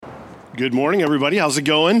Good morning, everybody. How's it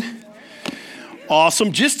going?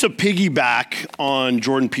 Awesome. Just to piggyback on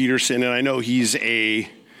Jordan Peterson, and I know if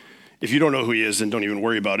you don't know who he is, then don't even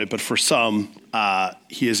worry about it, but for some,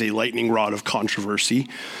 he is a lightning rod of controversy.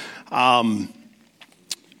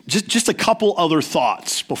 Just a couple other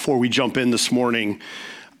thoughts before we jump in this morning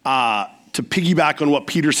to piggyback on what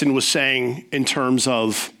Peterson was saying in terms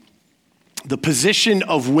of the position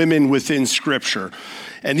of women within Scripture.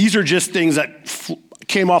 And these are just things that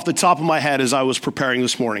came off the top of my head as I was preparing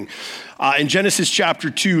this morning. In Genesis chapter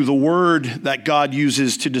 2, the word that God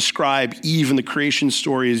uses to describe Eve in the creation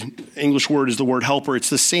story, English word is the word helper. It's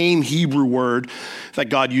the same Hebrew word that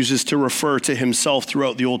God uses to refer to himself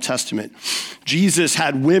throughout the Old Testament. Jesus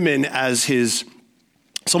had women as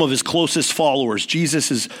some of his closest followers.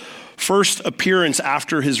 Jesus' first appearance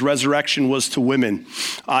after his resurrection was to women.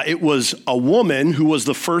 It was a woman who was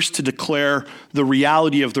the first to declare the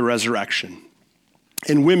reality of the resurrection.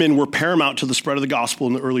 And women were paramount to the spread of the gospel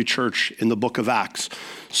in the early church in the book of Acts.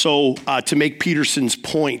 So to make Peterson's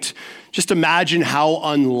point, just imagine how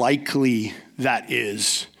unlikely that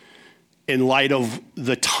is in light of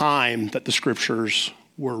the time that the scriptures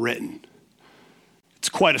were written. It's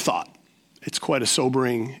quite a thought. It's quite a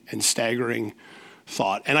sobering and staggering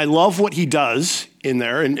thought. And I love what he does in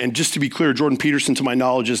there. And just to be clear, Jordan Peterson, to my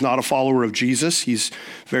knowledge, is not a follower of Jesus. He's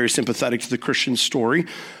very sympathetic to the Christian story.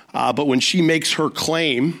 But when she makes her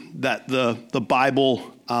claim that the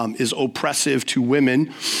Bible is oppressive to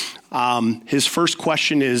women, his first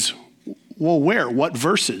question is, well, where? What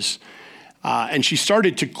verses? And she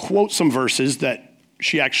started to quote some verses that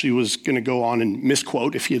she actually was going to go on and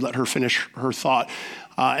misquote if he had let her finish her thought.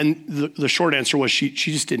 And the short answer was she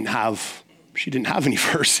just didn't have any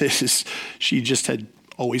verses. She just had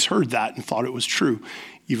always heard that and thought it was true,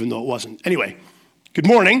 even though it wasn't. Anyway, good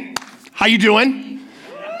morning. How you doing?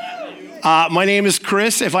 My name is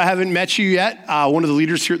Chris. If I haven't met you yet, one of the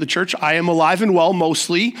leaders here at the church. I am alive and well,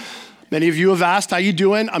 mostly. Many of you have asked, how you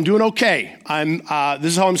doing? I'm doing okay.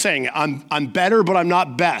 This is how I'm saying it. I'm better, but I'm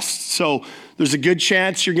not best. So there's a good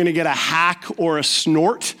chance you're going to get a hack or a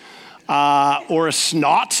snort or a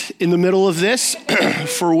snot in the middle of this,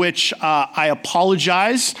 for which I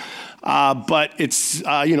apologize. But it's,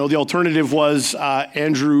 the alternative was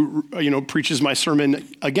Andrew, preaches my sermon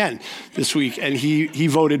again this week, and he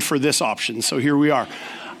voted for this option. So here we are.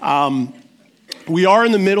 We are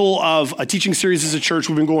in the middle of a teaching series as a church.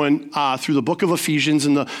 We've been going through the book of Ephesians,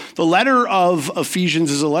 and the letter of Ephesians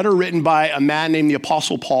is a letter written by a man named the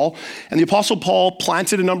Apostle Paul. And the Apostle Paul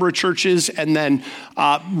planted a number of churches and then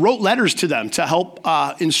wrote letters to them to help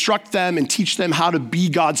instruct them and teach them how to be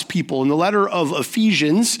God's people. And the letter of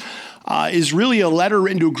Ephesians is really a letter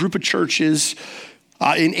written to a group of churches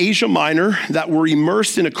in Asia Minor that were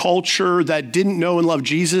immersed in a culture that didn't know and love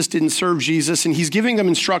Jesus, didn't serve Jesus, and he's giving them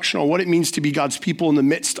instruction on what it means to be God's people in the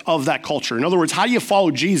midst of that culture. In other words, how do you follow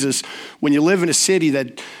Jesus when you live in a city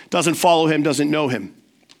that doesn't follow him, doesn't know him?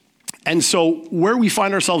 And so where we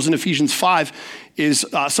find ourselves in Ephesians 5 is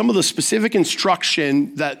some of the specific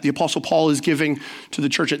instruction that the Apostle Paul is giving to the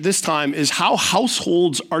church at this time is how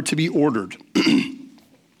households are to be ordered.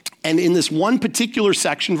 And in this one particular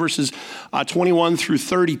section, verses 21 through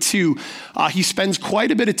 32, he spends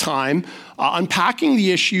quite a bit of time unpacking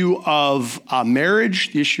the issue of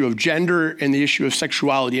marriage, the issue of gender, and the issue of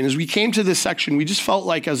sexuality. And as we came to this section, we just felt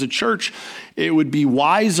like as a church, it would be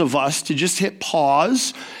wise of us to just hit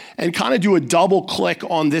pause and kind of do a double click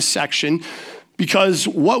on this section, because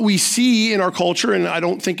what we see in our culture, and I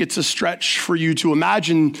don't think it's a stretch for you to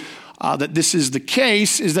imagine that this is the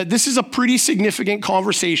case, is that this is a pretty significant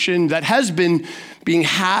conversation that has been being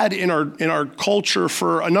had in our culture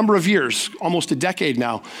for a number of years, almost a decade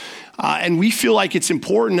now. And we feel like it's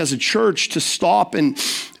important as a church to stop and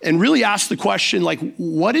really ask the question, like,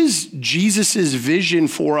 what is Jesus's vision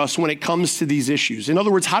for us when it comes to these issues? In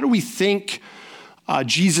other words, how do we think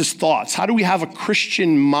Jesus' thoughts? How do we have a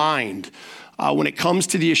Christian mind when it comes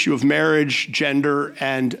to the issue of marriage, gender,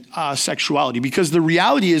 and sexuality? Because the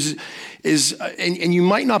reality is, and you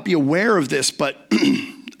might not be aware of this, but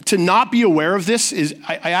to not be aware of this is,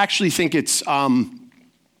 I actually think it's,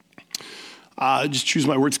 just choose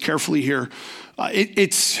my words carefully here.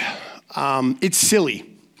 It's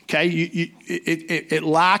silly, okay? It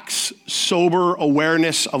lacks sober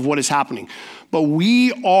awareness of what is happening. But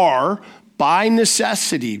we are, by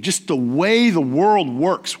necessity, just the way the world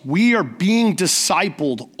works, we are being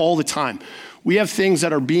discipled all the time. We have things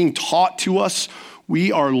that are being taught to us.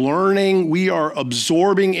 We are learning. We are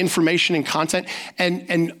absorbing information and content.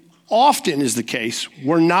 And often is the case,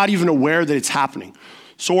 we're not even aware that it's happening.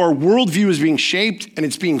 So our worldview is being shaped and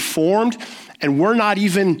it's being formed, and we're not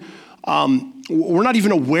even we're not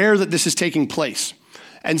even aware that this is taking place.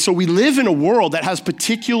 And so we live in a world that has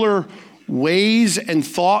particular ways and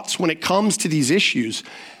thoughts when it comes to these issues,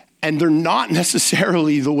 and they're not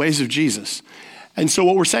necessarily the ways of Jesus. And so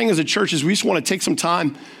what we're saying as a church is we just want to take some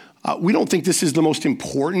time. We don't think this is the most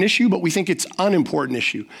important issue, but we think it's an unimportant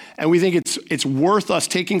issue. And we think it's worth us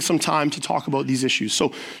taking some time to talk about these issues.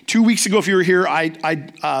 So 2 weeks ago, if you were here,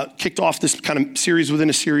 I kicked off this kind of series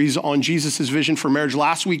within a series on Jesus' vision for marriage.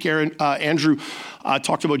 Last week, Andrew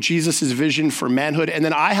talked about Jesus' vision for manhood. And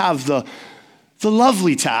then I have the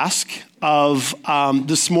lovely task of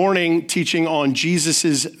this morning teaching on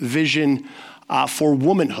Jesus' vision for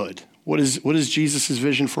womanhood. What is Jesus'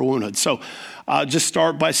 vision for womanhood? So just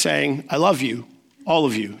start by saying, I love you, all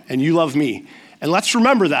of you, and you love me. And let's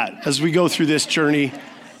remember that as we go through this journey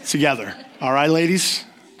together. All right, ladies?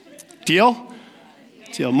 Deal?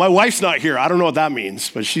 Deal. My wife's not here. I don't know what that means,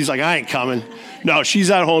 but she's like, I ain't coming. No, she's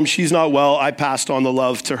at home. She's not well. I passed on the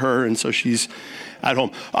love to her, and so she's at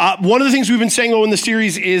home. One of the things we've been saying in the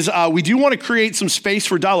series is we do want to create some space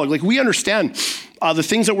for dialogue. Like, we understand the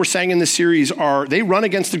things that we're saying in this series they run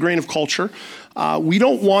against the grain of culture. We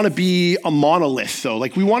don't want to be a monolith, though.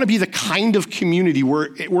 Like, we want to be the kind of community where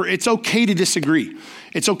it's okay to disagree.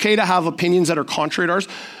 It's okay to have opinions that are contrary to ours.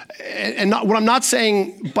 And what I'm not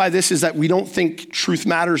saying by this is that we don't think truth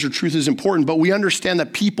matters or truth is important, but we understand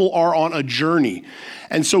that people are on a journey.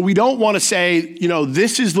 And so we don't want to say,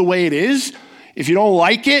 this is the way it is. If you don't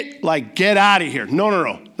like it, get out of here.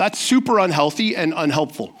 No. That's super unhealthy and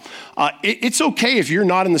unhelpful. It's okay if you're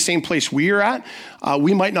not in the same place we are at.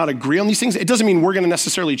 We might not agree on these things. It doesn't mean we're going to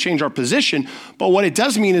necessarily change our position, but what it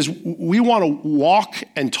does mean is we want to walk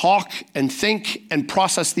and talk and think and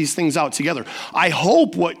process these things out together. I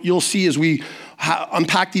hope what you'll see as we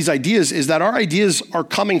unpack these ideas is that our ideas are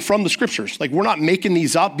coming from the scriptures. Like, we're not making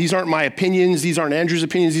these up. These aren't my opinions. These aren't Andrew's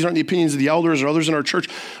opinions. These aren't the opinions of the elders or others in our church.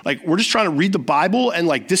 Like, we're just trying to read the Bible and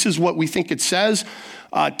this is what we think it says.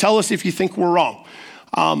 Tell us if you think we're wrong.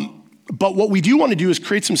 But what we do want to do is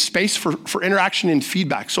create some space for interaction and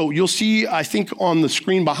feedback. So you'll see, I think, on the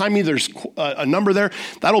screen behind me, there's a number there.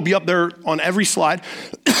 That'll be up there on every slide.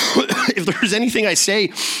 If there's anything I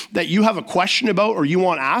say that you have a question about or you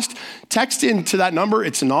want asked, text into that number.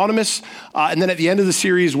 It's anonymous. And then at the end of the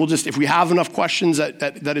series, we'll just, if we have enough questions that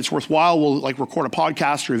it's worthwhile, we'll record a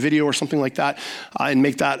podcast or a video or something like that and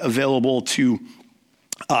make that available to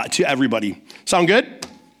everybody. Sound good?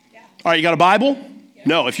 Yeah. All right, you got a Bible?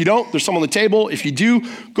 No, if you don't, there's some on the table. If you do,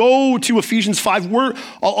 go to Ephesians 5. We're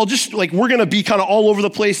going to be kind of all over the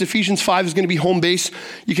place. Ephesians 5 is going to be home base.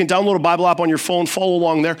 You can download a Bible app on your phone, follow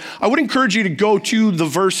along there. I would encourage you to go to the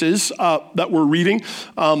verses that we're reading,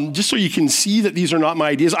 just so you can see that these are not my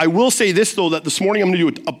ideas. I will say this, though, that this morning I'm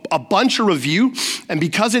going to do a bunch of review. And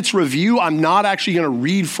because it's review, I'm not actually going to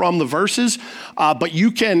read from the verses, but you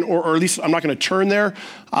can, or at least I'm not going to turn there.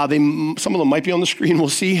 Some of them might be on the screen. We'll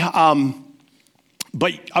see.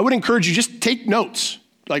 But I would encourage you, just take notes,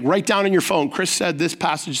 write down in your phone. Chris said this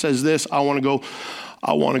passage says this. I want to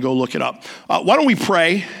go look it up. Why don't we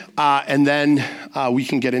pray and then we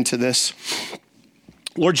can get into this.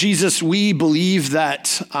 Lord Jesus, we believe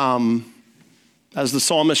that as the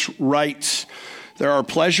psalmist writes, there are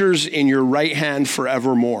pleasures in your right hand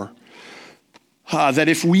forevermore. That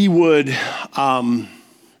if we would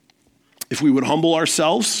humble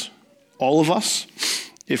ourselves, all of us,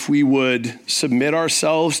 if we would submit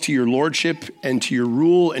ourselves to your lordship and to your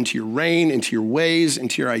rule and to your reign and to your ways and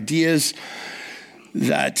to your ideas,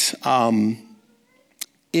 that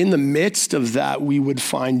in the midst of that, we would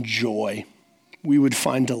find joy, we would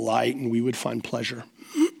find delight, and we would find pleasure.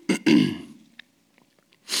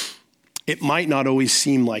 It might not always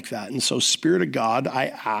seem like that. And so, Spirit of God, I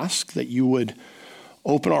ask that you would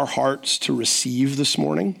open our hearts to receive this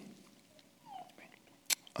morning.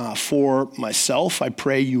 For myself, I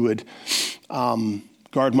pray you would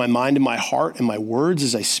guard my mind and my heart and my words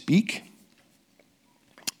as I speak.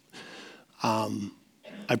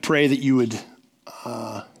 I pray that you would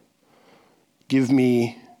give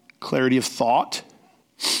me clarity of thought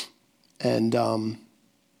and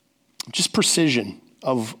just precision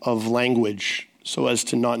of language so as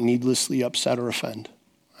to not needlessly upset or offend.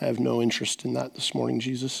 I have no interest in that this morning,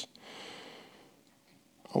 Jesus.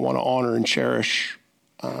 I want to honor and cherish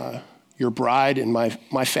your bride and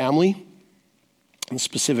my family, and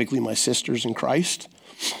specifically my sisters in Christ.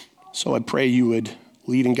 So I pray you would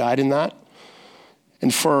lead and guide in that.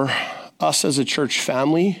 And for us as a church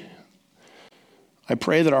family, I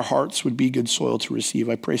pray that our hearts would be good soil to receive.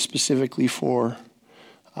 I pray specifically for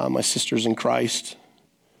my sisters in Christ,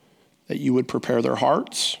 that you would prepare their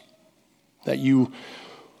hearts, that you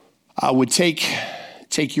would take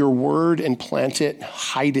take your word and plant it,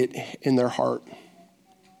 hide it in their heart.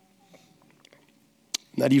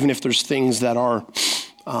 That even if there's things that are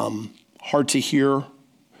hard to hear,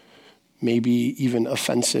 maybe even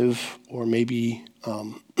offensive, or maybe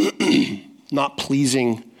not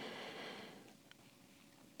pleasing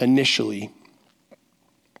initially,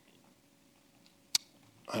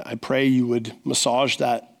 I pray you would massage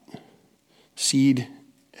that seed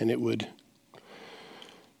and it would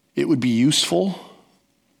be useful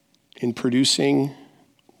in producing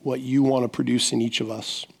what you want to produce in each of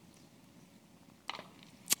us.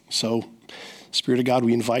 So, Spirit of God,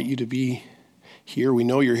 we invite you to be here. We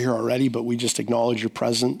know you're here already, but we just acknowledge your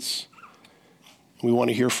presence. We want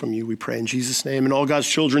to hear from you. We pray in Jesus' name. And all God's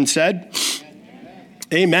children said,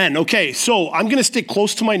 Amen. Okay, so I'm going to stick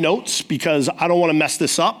close to my notes because I don't want to mess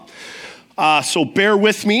this up. So bear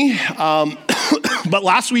with me. But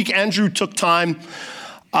last week, Andrew took time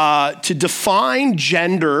to define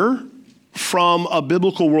gender from a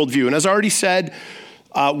biblical worldview. And as I already said,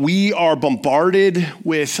 we are bombarded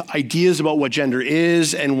with ideas about what gender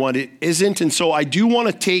is and what it isn't. And so I do want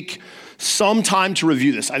to take some time to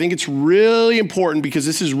review this. I think it's really important because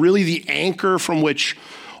this is really the anchor from which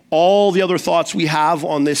all the other thoughts we have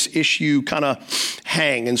on this issue kind of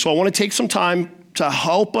hang. And so I want to take some time to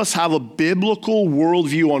help us have a biblical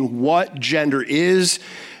worldview on what gender is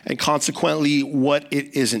and consequently what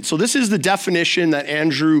it isn't. So this is the definition that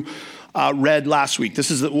Andrew read last week.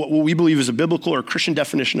 This is what we believe is a biblical or Christian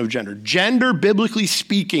definition of gender. Gender, biblically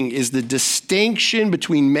speaking, is the distinction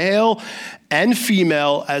between male and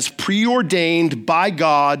female as preordained by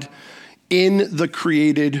God in the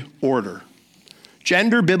created order.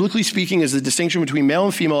 Gender, biblically speaking, is the distinction between male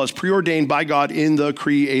and female as preordained by God in the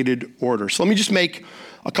created order. So let me just make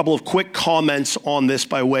a couple of quick comments on this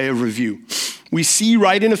by way of review. We see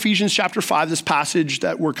right in Ephesians chapter 5, this passage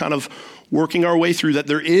that we're kind of working our way through, that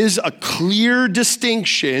there is a clear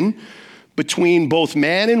distinction between both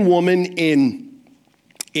man and woman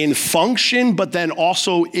in function, but then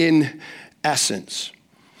also in essence.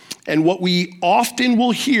 And what we often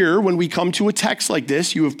will hear when we come to a text like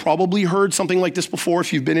this, you have probably heard something like this before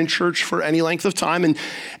if you've been in church for any length of time,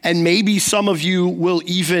 and maybe some of you will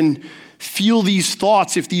even feel these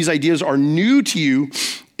thoughts if these ideas are new to you,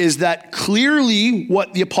 is that clearly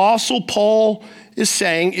what the Apostle Paul is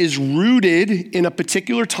saying is rooted in a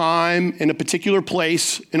particular time, in a particular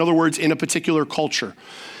place, in other words, in a particular culture.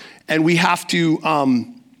 And we have to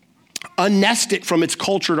unnest it from its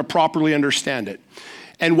culture to properly understand it.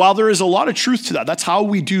 And while there is a lot of truth to that, that's how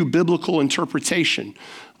we do biblical interpretation.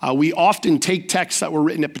 We often take texts that were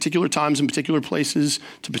written at particular times in particular places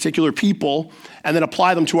to particular people and then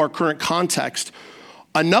apply them to our current context.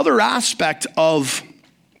 Another aspect of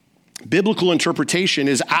biblical interpretation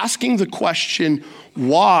is asking the question,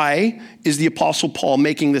 why is the Apostle Paul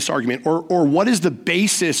making this argument? Or what is the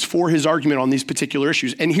basis for his argument on these particular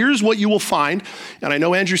issues? And here's what you will find, and I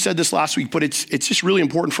know Andrew said this last week, but it's just really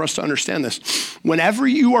important for us to understand this. Whenever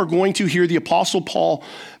you are going to hear the Apostle Paul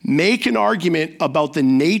make an argument about the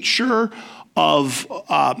nature of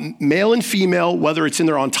male and female, whether it's in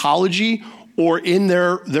their ontology or in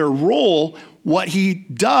their role, what he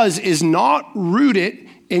does is not root it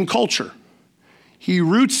in culture. He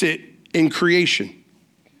roots it in creation.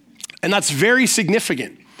 And that's very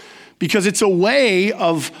significant because it's a way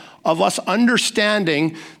of us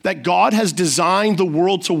understanding that God has designed the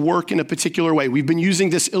world to work in a particular way. We've been using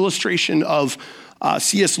this illustration of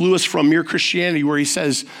C.S. Lewis from Mere Christianity, where he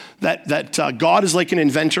says that God is like an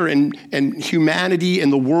inventor and humanity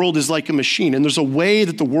and the world is like a machine. And there's a way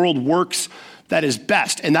that the world works that is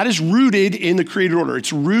best. And that is rooted in the created order.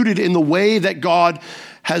 It's rooted in the way that God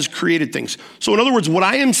has created things. So in other words, what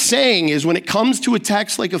I am saying is when it comes to a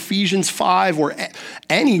text like Ephesians 5 or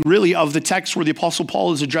any really of the texts where the Apostle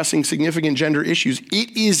Paul is addressing significant gender issues,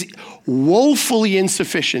 it is woefully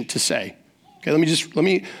insufficient to say.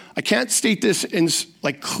 Okay, I can't state this in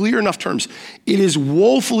like clear enough terms. It is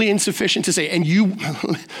woefully insufficient to say, and you,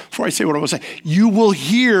 before I say what I'm going to say, you will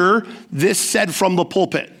hear this said from the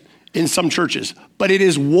pulpit in some churches, but it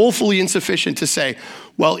is woefully insufficient to say,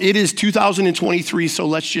 well, it is 2023, so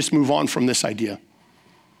let's just move on from this idea.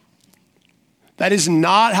 That is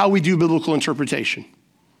not how we do biblical interpretation.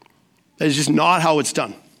 That is just not how it's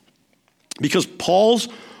done. Because Paul's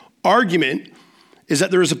argument is that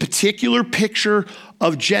there is a particular picture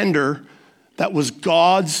of gender that was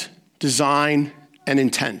God's design and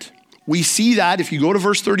intent. We see that if you go to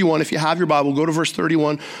verse 31, if you have your Bible, go to verse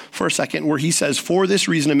 31 for a second, where he says, for this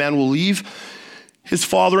reason, a man will leave his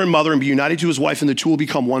father and mother and be united to his wife, and the two will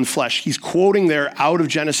become one flesh. He's quoting there out of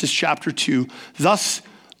Genesis chapter 2. Thus,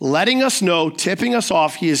 letting us know, tipping us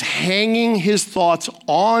off, he is hanging his thoughts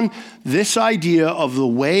on this idea of the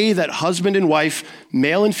way that husband and wife,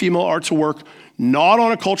 male and female, are to work, not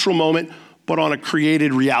on a cultural moment, but on a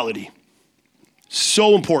created reality.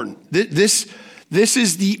 So important. This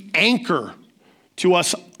is the anchor to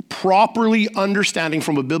us properly understanding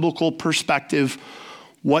from a biblical perspective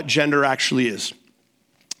what gender actually is.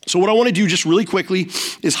 So what I want to do just really quickly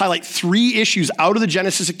is highlight 3 issues out of the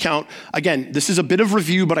Genesis account. Again, this is a bit of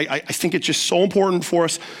review, but I think it's just so important for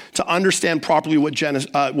us to understand properly what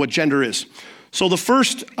gender is. So the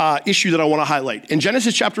first issue that I want to highlight, in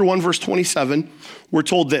Genesis chapter 1, verse 27, we're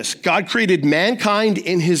told this: God created mankind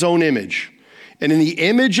in his own image. And in the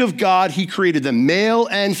image of God, he created them. Male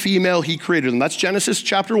and female, he created them. That's Genesis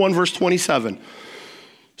chapter 1, verse 27.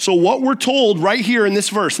 So what we're told right here in this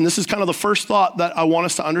verse, and this is kind of the first thought that I want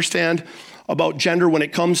us to understand about gender when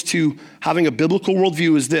it comes to having a biblical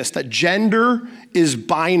worldview, is this: that gender is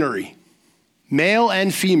binary, male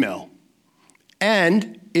and female,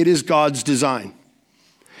 and it is God's design.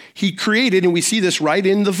 He created, and we see this right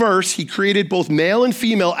in the verse, he created both male and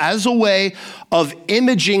female as a way of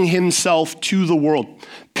imaging himself to the world,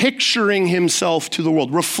 picturing himself to the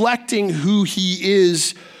world, reflecting who he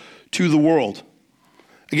is to the world.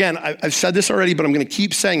 Again, I've said this already, but I'm going to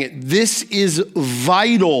keep saying it. This is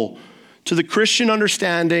vital to the Christian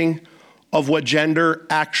understanding of what gender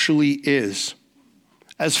actually is.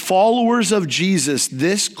 As followers of Jesus,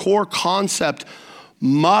 this core concept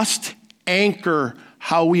must anchor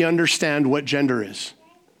how we understand what gender is.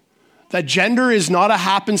 That gender is not a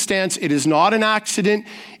happenstance. It is not an accident.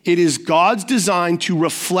 It is God's design to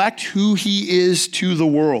reflect who he is to the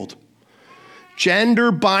world.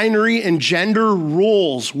 Gender binary and gender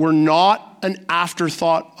roles were not an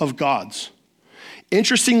afterthought of God's.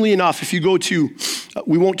 Interestingly enough, if you go to,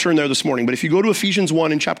 we won't turn there this morning, but if you go to Ephesians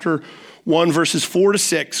 1 in chapter 1, verses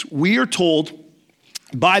 4-6, we are told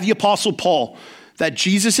by the Apostle Paul that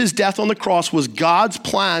Jesus' death on the cross was God's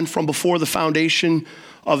plan from before the foundation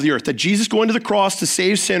of the earth. That Jesus going to the cross to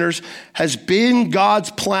save sinners has been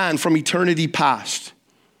God's plan from eternity past.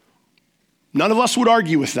 None of us would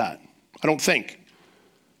argue with that, I don't think.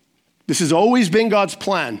 This has always been God's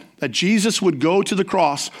plan, that Jesus would go to the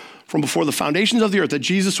cross from before the foundations of the earth, that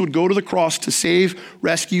Jesus would go to the cross to save,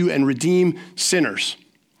 rescue, and redeem sinners,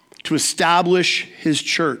 to establish his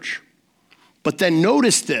church. But then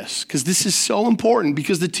notice this, because this is so important,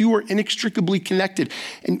 because the two are inextricably connected.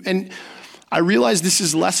 And I realize this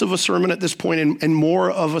is less of a sermon at this point and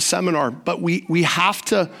more of a seminar, but we have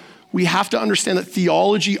to understand that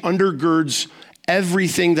theology undergirds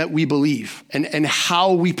everything that we believe and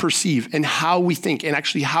how we perceive and how we think and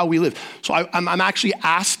actually how we live. So I'm actually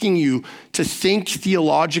asking you to think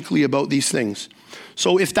theologically about these things.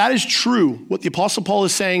 So if that is true, what the Apostle Paul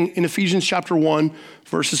is saying in Ephesians chapter 1,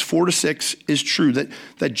 verses 4-6 is true,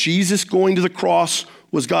 that Jesus going to the cross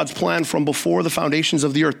was God's plan from before the foundations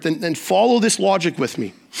of the earth, then follow this logic with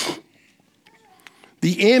me.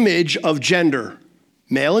 The image of gender,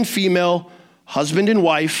 male and female, husband and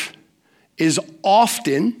wife, is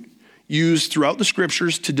often used throughout the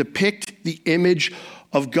scriptures to depict the image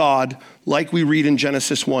of God, like we read in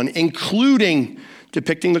Genesis 1, including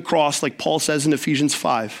depicting the cross, like Paul says in Ephesians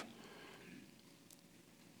 5.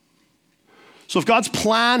 So if God's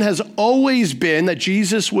plan has always been that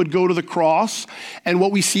Jesus would go to the cross, and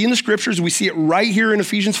what we see in the scriptures, we see it right here in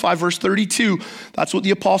Ephesians 5, verse 32. That's what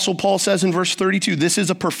the Apostle Paul says in verse 32. This is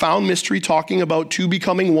a profound mystery talking about two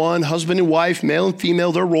becoming one, husband and wife, male and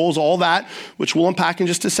female, their roles, all that, which we'll unpack in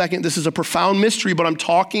just a second. This is a profound mystery, but I'm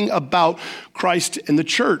talking about Christ and the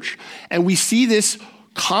church. And we see this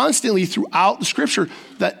constantly throughout the scripture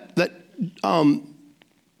that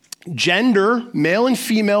gender, male and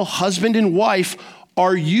female, husband and wife,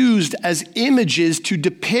 are used as images to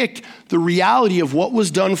depict the reality of what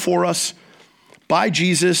was done for us by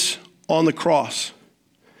Jesus on the cross.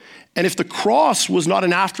 And if the cross was not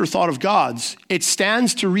an afterthought of God's, it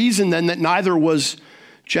stands to reason then that neither was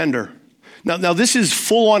gender. Now this is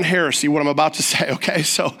full-on heresy, what I'm about to say, okay?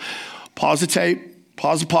 So pause the tape,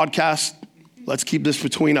 pause the podcast. Let's keep this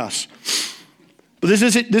between us. But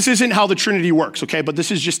this isn't how the Trinity works, okay? But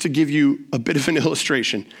this is just to give you a bit of an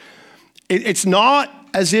illustration. It's not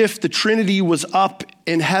as if the Trinity was up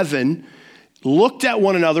in heaven, looked at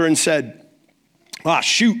one another and said,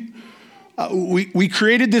 we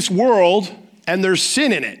created this world and there's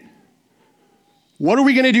sin in it. What are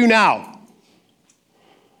we going to do now?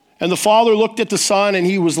 And the Father looked at the Son and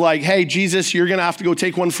he was like, hey, Jesus, you're going to have to go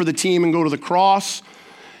take one for the team and go to the cross.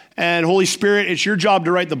 And Holy Spirit, it's your job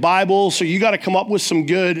to write the Bible, so you got to come up with some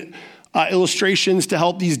good illustrations to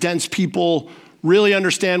help these dense people really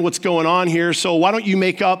understand what's going on here. So why don't you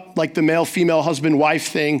make up like the male, female, husband, wife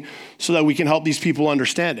thing so that we can help these people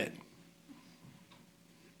understand it?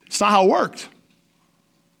 It's not how it worked.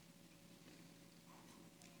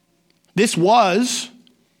 This was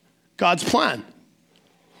God's plan.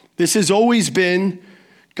 This has always been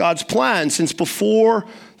God's plan since before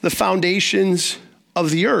the foundations of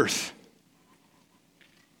the earth.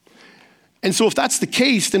 And so if that's the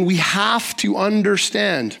case, then we have to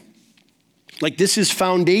understand, like this is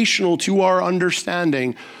foundational to our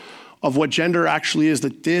understanding of what gender actually is,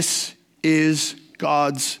 that this is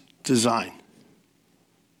God's design.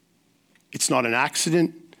 It's not an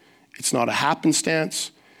accident. It's not a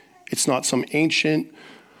happenstance. It's not some ancient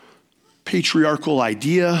patriarchal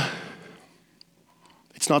idea.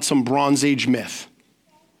 It's not some Bronze Age myth.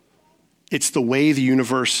 It's the way the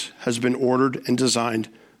universe has been ordered and designed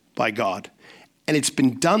by God. And it's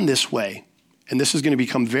been done this way, and this is going to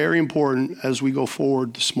become very important as we go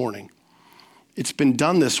forward this morning. It's been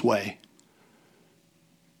done this way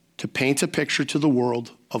to paint a picture to the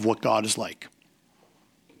world of what God is like.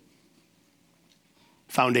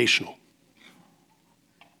 Foundational.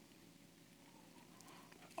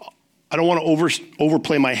 I don't want to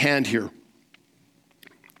overplay my hand here,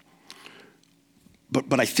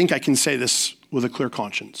 but I think I can say this with a clear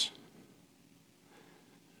conscience.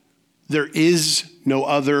 There is no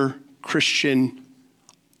other Christian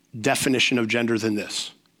definition of gender than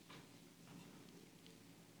this.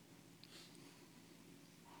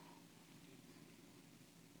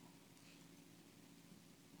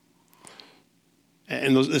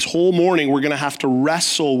 And this whole morning, we're going to have to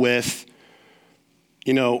wrestle with,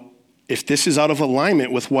 if this is out of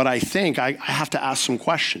alignment with what I think, I have to ask some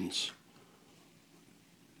questions.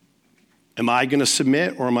 Am I going to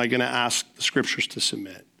submit, or am I going to ask the scriptures to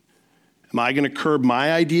submit? Am I going to curb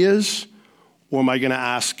my ideas, or am I going to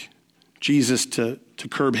ask Jesus to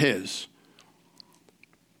curb his?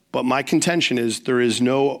 But my contention is there is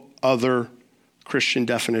no other Christian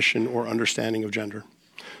definition or understanding of gender.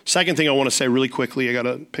 Second thing I want to say really quickly, I got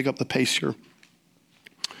to pick up the pace here.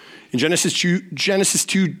 In Genesis 2,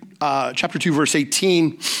 chapter 2, verse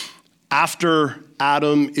 18, after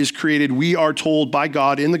Adam is created, we are told by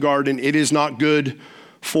God in the garden, it is not good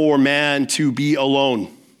for man to be alone.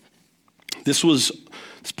 This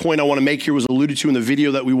point I want to make here was alluded to in the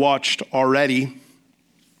video that we watched already,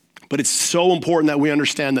 but it's so important that we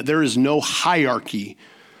understand that there is no hierarchy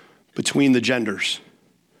between the genders.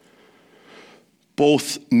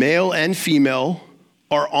 Both male and female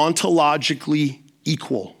are ontologically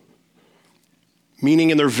equal, meaning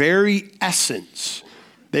in their very essence,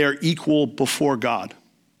 they are equal before God.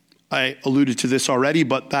 I alluded to this already,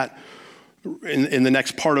 but that in the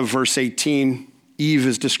next part of verse 18, Eve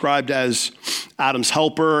is described as Adam's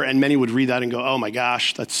helper, and many would read that and go, oh my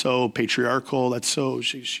gosh, that's so patriarchal. That's so,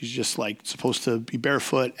 she's just like supposed to be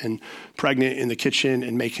barefoot and pregnant in the kitchen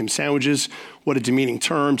and make him sandwiches. What a demeaning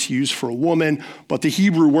term to use for a woman. But the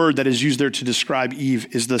Hebrew word that is used there to describe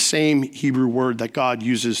Eve is the same Hebrew word that God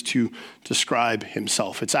uses to describe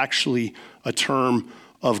himself. It's actually a term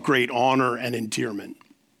of great honor and endearment.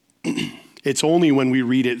 It's only when we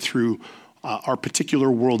read it through our particular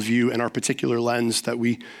worldview and our particular lens that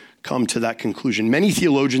we come to that conclusion. Many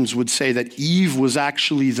theologians would say that Eve was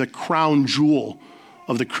actually the crown jewel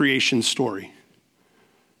of the creation story.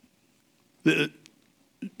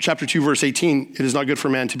 Chapter 2, verse 18, it is not good for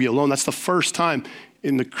man to be alone. That's the first time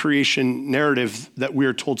in the creation narrative that we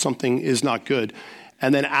are told something is not good.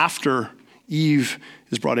 And then after Eve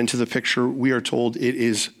is brought into the picture, we are told it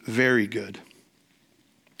is very good.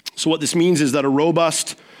 So what this means is that a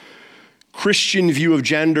robust Christian view of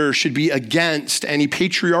gender should be against any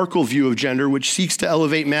patriarchal view of gender, which seeks to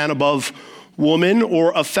elevate man above woman,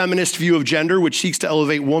 or a feminist view of gender, which seeks to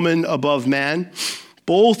elevate woman above man.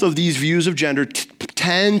 Both of these views of gender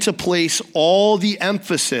tend to place all the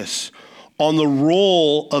emphasis on the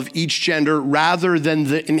role of each gender rather than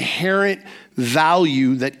the inherent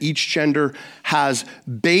value that each gender has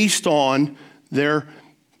based on their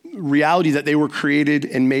reality that they were created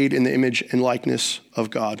and made in the image and likeness of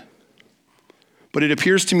God. But it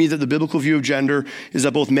appears to me that the biblical view of gender is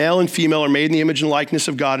that both male and female are made in the image and likeness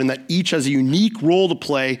of God, and that each has a unique role to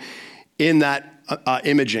play in that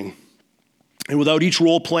imaging. And without each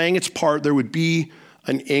role playing its part, there would be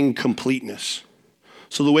an incompleteness.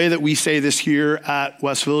 So the way that we say this here at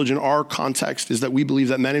West Village in our context is that we believe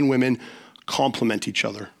that men and women complement each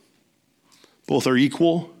other. Both are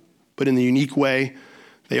equal, but in the unique way,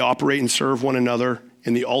 they operate and serve one another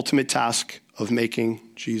in the ultimate task of making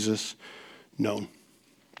Jesus known.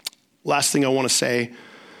 Last thing I want to say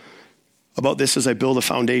about this as I build a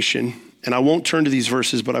foundation And I won't turn to these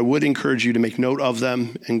verses, but I would encourage you to make note of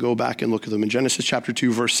them and go back and look at them. In Genesis chapter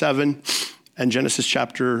 2, verse 7, and Genesis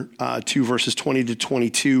chapter 2, verses 20 to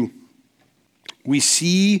 22, we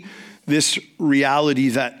see this reality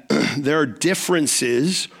that there are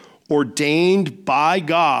differences ordained by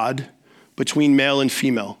God between male and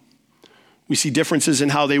female. We see differences in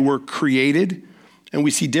how they were created, and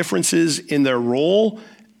we see differences in their role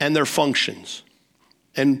and their functions.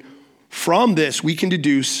 And from this, we can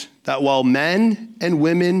deduce that while men and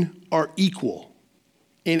women are equal,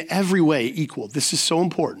 in every way equal, this is so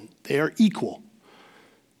important, they are equal,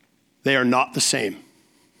 they are not the same.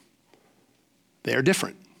 They are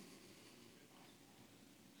different.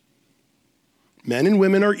 Men and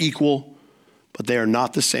women are equal, but they are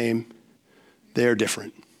not the same. They are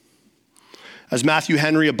different. As Matthew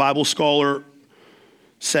Henry, a Bible scholar,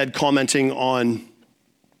 said, commenting on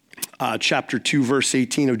chapter 2, verse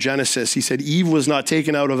 18 of Genesis, he said, Eve was not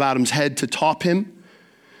taken out of Adam's head to top him,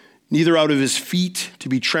 neither out of his feet to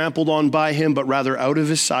be trampled on by him, but rather out of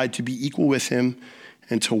his side to be equal with him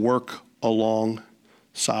and to work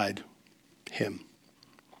alongside him.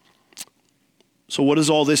 So what does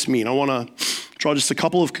all this mean? I want to draw just a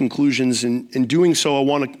couple of conclusions. In doing so, I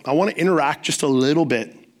want to interact just a little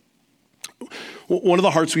bit. One of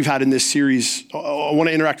the hearts we've had in this series, I want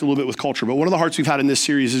to interact a little bit with culture, but one of the hearts we've had in this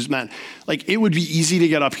series is, man, like it would be easy to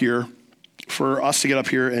get up here, for us to get up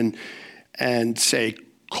here and say,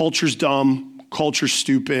 culture's dumb, culture's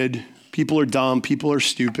stupid, people are dumb, people are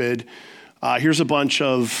stupid. Here's a bunch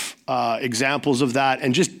of examples of that,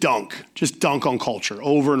 and just dunk on culture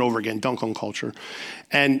over and over again, dunk on culture.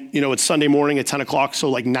 And, it's Sunday morning at 10 o'clock, so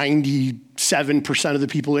like 97% of the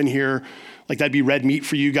people in here, like that'd be red meat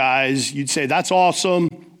for you guys. You'd say, that's awesome.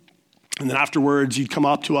 And then afterwards, you'd come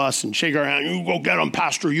up to us and shake our hand. You go get them,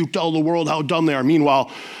 pastor. You tell the world how dumb they are.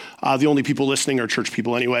 Meanwhile, the only people listening are church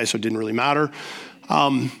people anyway, so it didn't really matter.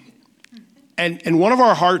 And one of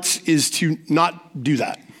our hearts is to not do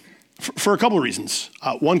that for a couple of reasons.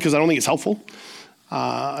 One, because I don't think it's helpful.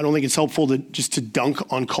 I don't think it's helpful to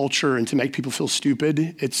dunk on culture and to make people feel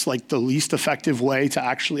stupid. It's like the least effective way to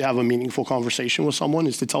actually have a meaningful conversation with someone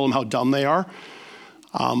is to tell them how dumb they are,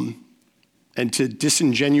 and to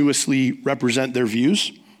disingenuously represent their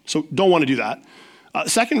views. So don't want to do that.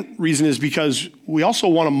 Second reason is because we also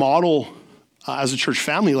want to model as a church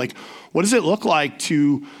family, like what does it look like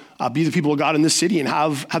to be the people of God in this city and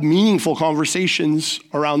have meaningful conversations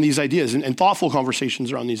around these ideas and thoughtful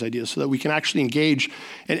conversations around these ideas so that we can actually engage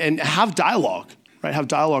and have dialogue, right? Have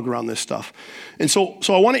dialogue around this stuff. And so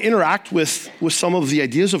I want to interact with some of the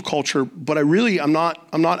ideas of culture, but I'm not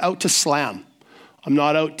out to slam. I'm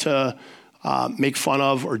not out to make fun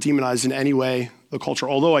of or demonize in any way the culture.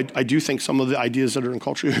 Although I do think some of the ideas that are in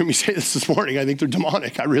culture, you heard me say this morning, I think they're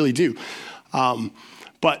demonic. I really do.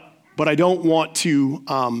 But I don't want to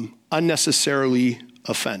unnecessarily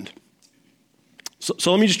offend.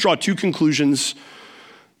 So let me just draw two conclusions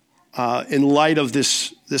in light of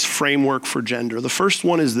this framework for gender. The first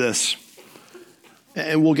one is this,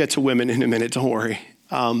 and we'll get to women in a minute, don't worry.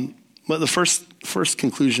 But the first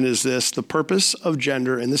conclusion is this: the purpose of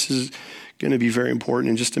gender, and this is going to be very important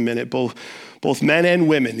in just a minute, both men and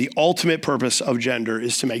women, the ultimate purpose of gender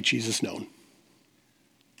is to make Jesus known.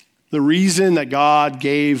 The reason that God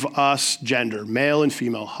gave us gender, male and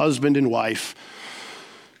female, husband and wife,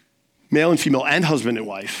 male and female and husband and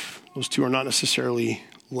wife, those two are not necessarily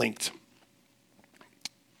linked.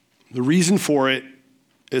 The reason for it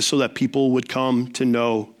is so that people would come to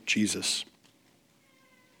know Jesus.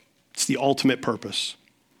 It's the ultimate purpose.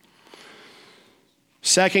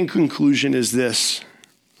 Second conclusion is this: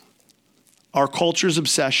 our culture's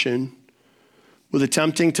obsession with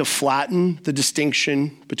attempting to flatten the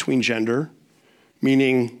distinction between gender,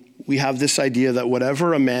 meaning we have this idea that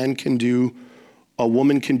whatever a man can do, a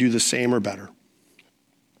woman can do the same or better.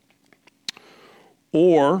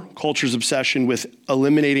 Or culture's obsession with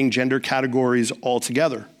eliminating gender categories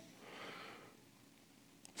altogether.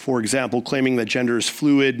 For example, claiming that gender is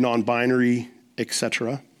fluid, non-binary,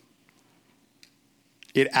 etc.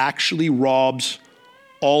 It actually robs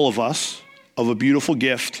all of us of a beautiful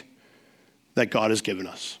gift that God has given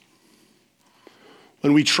us.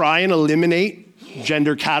 When we try and eliminate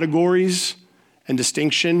gender categories and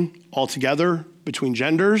distinction altogether between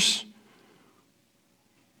genders,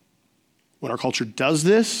 when our culture does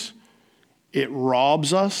this, it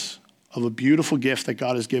robs us of a beautiful gift that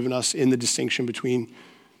God has given us in the distinction between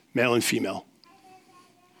male and female.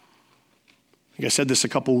 I think I said this a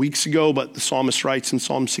couple weeks ago, but the psalmist writes in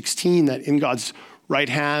Psalm 16 that in God's right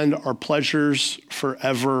hand are pleasures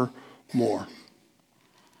forevermore.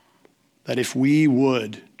 That if we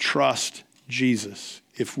would trust Jesus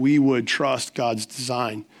if we would trust God's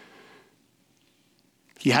design.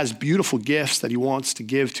 He has beautiful gifts that he wants to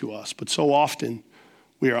give to us, but so often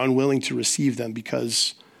we are unwilling to receive them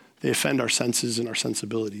because they offend our senses and our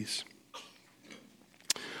sensibilities.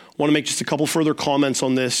 I want to make just a couple further comments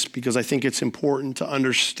on this because I think it's important to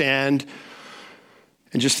understand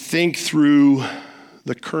and just think through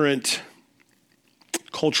the current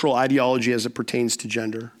cultural ideology as it pertains to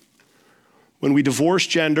gender. When we divorce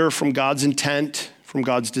gender from God's intent, from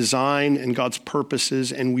God's design and God's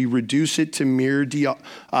purposes, and we reduce it to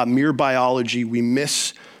mere biology, we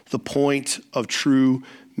miss the point of true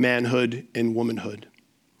manhood and womanhood.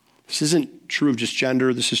 This isn't true of just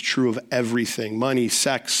gender. This is true of everything: money,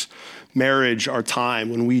 sex, marriage, our time.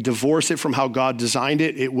 When we divorce it from how God designed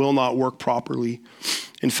it, it will not work properly.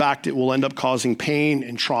 In fact, it will end up causing pain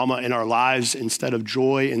and trauma in our lives instead of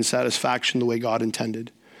joy and satisfaction the way God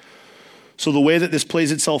intended. So the way that this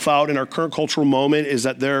plays itself out in our current cultural moment is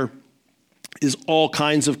that there is all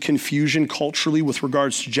kinds of confusion culturally with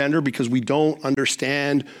regards to gender because we don't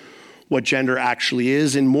understand what gender actually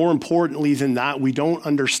is. And more importantly than that, we don't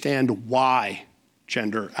understand why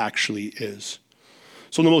gender actually is.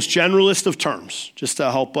 So in the most generalist of terms, just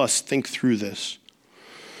to help us think through this,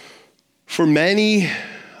 for many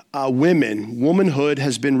women, womanhood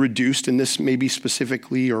has been reduced, and this may be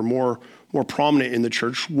specifically or more prominent in the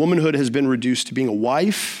church. Womanhood has been reduced to being a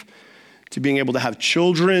wife, to being able to have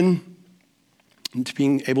children, and to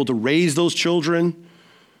being able to raise those children.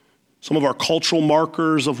 Some of our cultural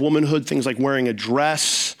markers of womanhood, things like wearing a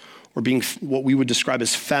dress or being what we would describe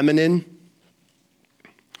as feminine.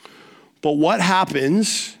 But what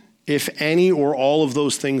happens if any or all of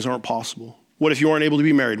those things aren't possible? What if you aren't able to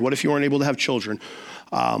be married? What if you aren't able to have children?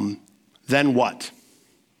 Then what?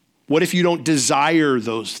 What if you don't desire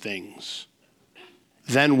those things?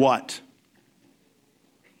 Then what?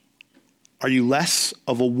 Are you less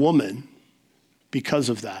of a woman because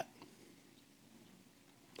of that?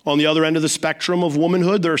 On the other end of the spectrum of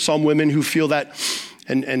womanhood, there are some women who feel that,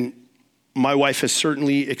 and my wife has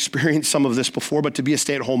certainly experienced some of this before, but to be a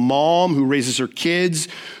stay-at-home mom who raises her kids,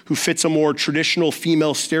 who fits a more traditional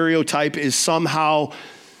female stereotype, is somehow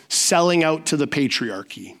selling out to the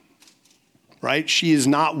patriarchy, right? She is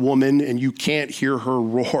not woman, and you can't hear her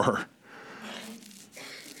roar.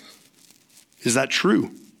 Is that true?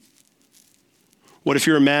 What if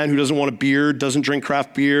you're a man who doesn't want a beard, doesn't drink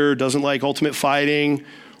craft beer, doesn't like ultimate fighting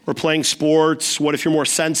or playing sports? What if you're more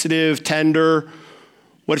sensitive, tender?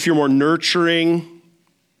 What if you're more nurturing?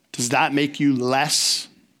 Does that make you less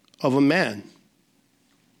of a man?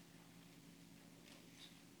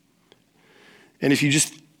 And if you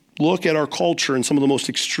just look at our culture and some of the most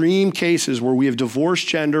extreme cases where we have divorced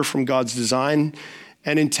gender from God's design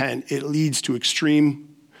and intent, it leads to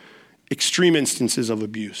extreme instances of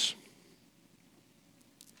abuse.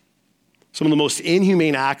 Some of the most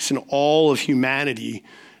inhumane acts in all of humanity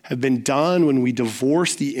have been done when we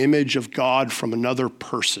divorce the image of God from another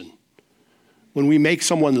person. When we make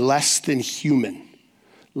someone less than human,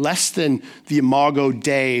 less than the imago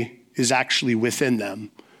Dei is actually within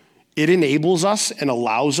them. It enables us and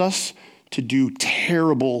allows us to do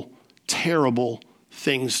terrible, terrible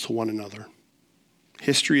things to one another.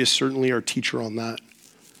 History is certainly our teacher on that.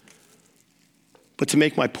 But to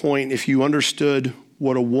make my point, if you understood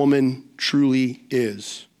what a woman truly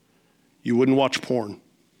is, you wouldn't watch porn.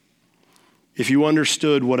 If you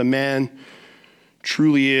understood what a man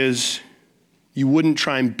truly is, you wouldn't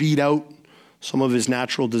try and beat out some of his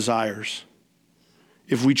natural desires.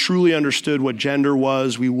 If we truly understood what gender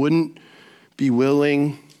was, we wouldn't be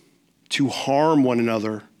willing to harm one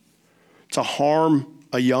another, to harm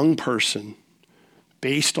a young person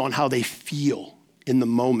based on how they feel in the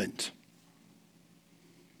moment.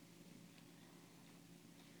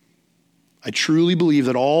 I truly believe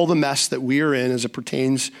that all the mess that we are in as it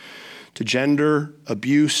pertains to gender,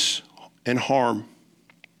 abuse, and harm,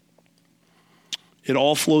 it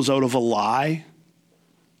all flows out of a lie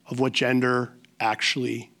of what gender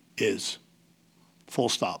actually is. Full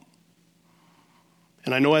stop.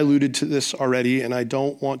 And I know I alluded to this already, and I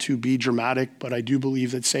don't want to be dramatic, but I do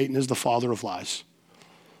believe that Satan is the father of lies.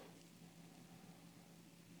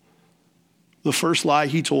 The first lie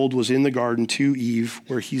he told was in the garden to Eve,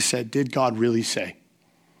 where he said, "Did God really say?"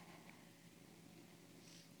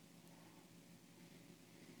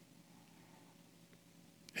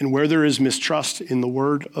 And where there is mistrust in the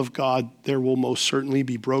word of God, there will most certainly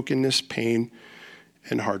be brokenness, pain,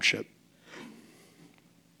 and hardship.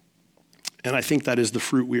 And I think that is the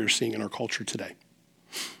fruit we are seeing in our culture today.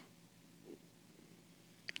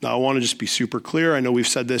 Now, I want to just be super clear. I know we've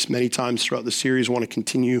said this many times throughout the series. I want to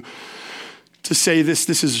continue to say this.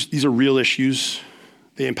 These are real issues.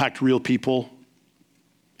 They impact real people.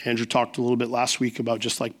 Andrew talked a little bit last week about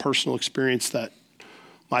just like personal experience that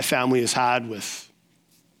my family has had with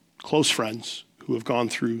close friends who have gone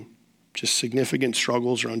through just significant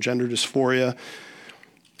struggles around gender dysphoria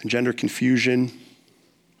and gender confusion.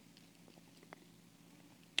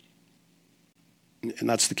 And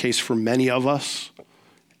that's the case for many of us.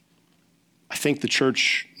 I think the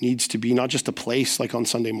church needs to be not just a place like on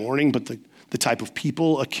Sunday morning, but the type of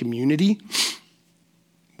people, a community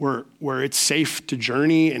where it's safe to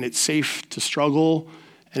journey and it's safe to struggle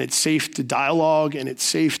and it's safe to dialogue and it's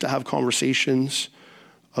safe to have conversations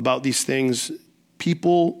about these things.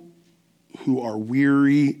 People who are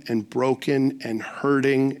weary and broken and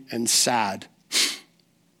hurting and sad,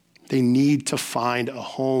 they need to find a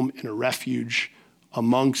home and a refuge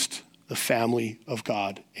amongst the family of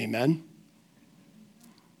God. Amen?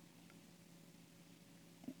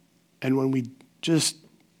 And when we just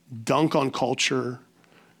dunk on culture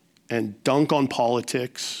and dunk on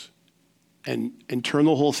politics and turn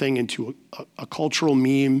the whole thing into a cultural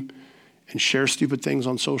meme and share stupid things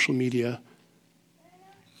on social media,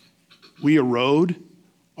 we erode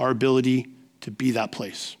our ability to be that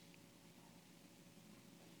place.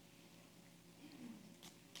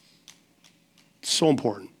 It's so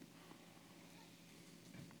important.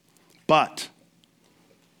 But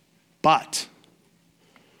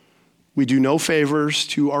we do no favors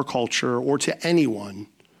to our culture or to anyone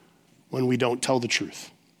when we don't tell the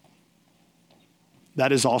truth.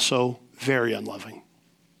 That is also very unloving.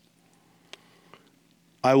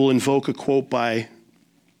 I will invoke a quote by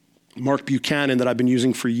Mark Buchanan that I've been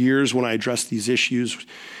using for years when I address these issues.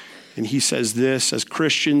 And he says this: as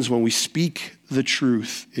Christians, when we speak the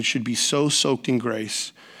truth, it should be so soaked in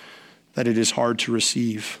grace that it is hard to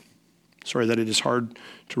that it is hard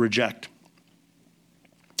to reject.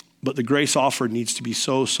 But the grace offered needs to be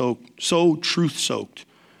so truth-soaked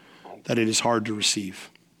that it is hard to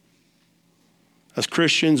receive. As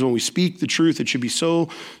Christians, when we speak the truth, it should be so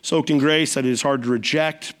soaked in grace that it is hard to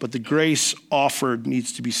reject, but the grace offered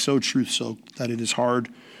needs to be so truth-soaked that it is hard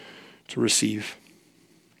to receive.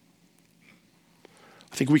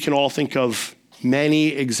 I think we can all think of many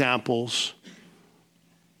examples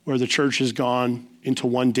where the church has gone into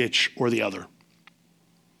one ditch or the other.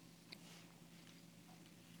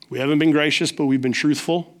 We haven't been gracious, but we've been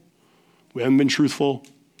truthful. We haven't been truthful,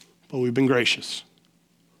 but we've been gracious.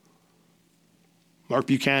 Mark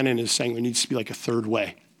Buchanan is saying there needs to be like a third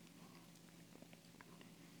way.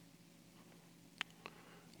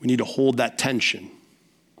 We need to hold that tension.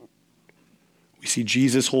 We see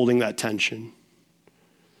Jesus holding that tension.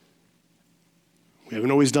 We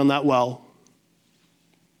haven't always done that well,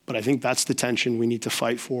 but I think that's the tension we need to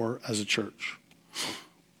fight for as a church.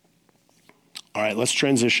 All right, let's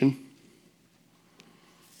transition.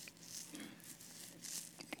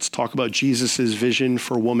 Let's talk about Jesus' vision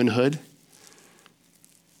for womanhood.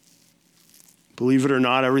 Believe it or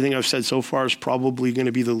not, everything I've said so far is probably going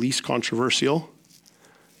to be the least controversial.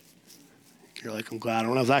 You're like, I'm glad I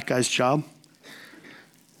don't have that guy's job.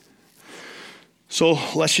 So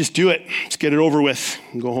let's just do it. Let's get it over with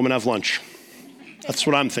and go home and have lunch. That's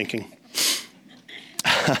what I'm thinking.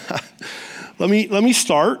 Let me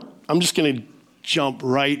start. I'm just going to jump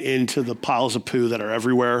right into the piles of poo that are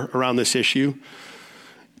everywhere around this issue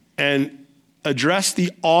and address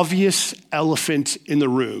the obvious elephant in the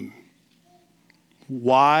room.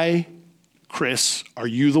 Why, Chris, are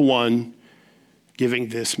you the one giving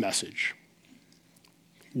this message?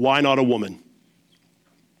 Why not a woman?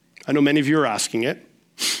 I know many of you are asking it,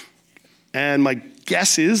 and my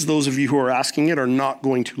guess is those of you who are asking it are not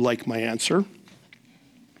going to like my answer,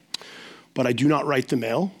 but I do not write the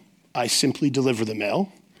mail. I simply deliver the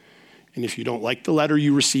mail, and if you don't like the letter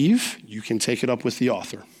you receive, you can take it up with the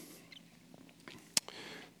author.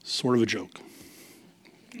 Sort of a joke.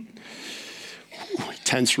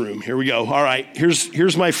 Tense room. Here we go. All right,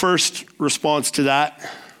 here's my first response to that.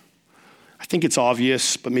 I think it's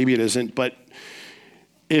obvious, but maybe it isn't. But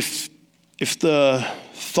if the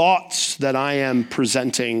thoughts that I am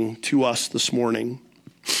presenting to us this morning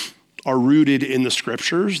are rooted in the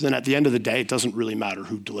scriptures, then at the end of the day, it doesn't really matter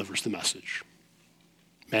who delivers the message,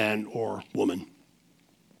 man or woman.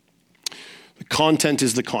 The content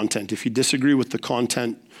is the content. If you disagree with the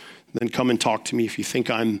content, then come and talk to me. If you think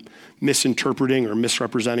I'm misinterpreting or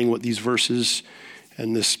misrepresenting what these verses,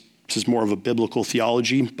 and this is more of a biblical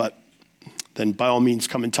theology, but then by all means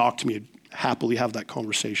come and talk to me. I'd happily have that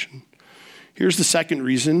conversation. Here's the second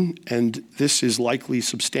reason, and this is likely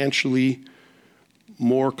substantially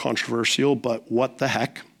more controversial, but what the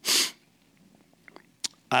heck?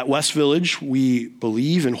 At West Village, we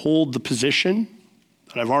believe and hold the position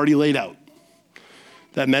that I've already laid out,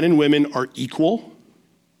 that men and women are equal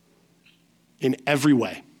in every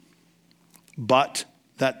way, but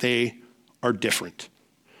that they are different.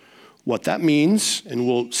 What that means, and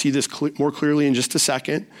we'll see this more clearly in just a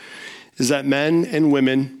second, is that men and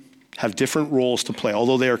women have different roles to play.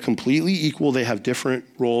 Although they are completely equal, they have different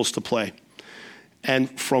roles to play.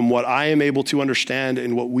 And from what I am able to understand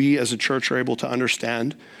and what we as a church are able to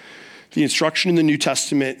understand, the instruction in the New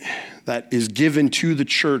Testament that is given to the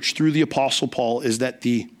church through the Apostle Paul is that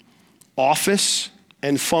the office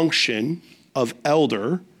and function of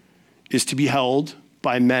elder is to be held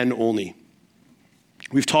by men only.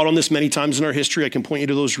 We've taught on this many times in our history. I can point you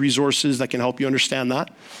to those resources that can help you understand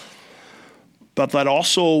that. But that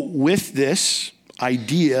also with this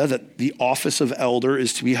idea that the office of elder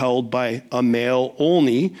is to be held by a male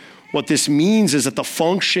only, what this means is that the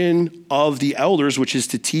function of the elders, which is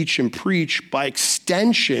to teach and preach, by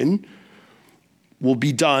extension, will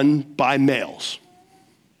be done by males.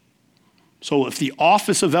 So if the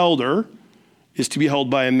office of elder is to be held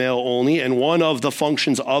by a male only, and one of the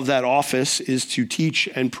functions of that office is to teach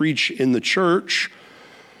and preach in the church,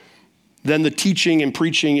 then the teaching and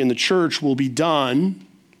preaching in the church will be done,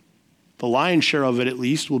 the lion's share of it at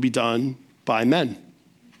least, will be done by men.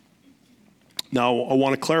 Now, I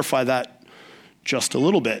want to clarify that just a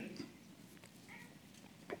little bit.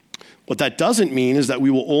 What that doesn't mean is that we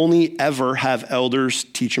will only ever have elders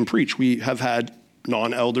teach and preach. We have had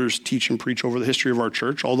non-elders teach and preach over the history of our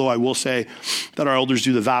church, although I will say that our elders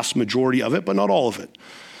do the vast majority of it, but not all of it.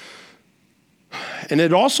 And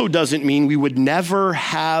it also doesn't mean we would never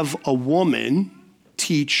have a woman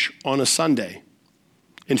teach on a Sunday.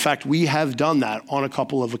 In fact, we have done that on a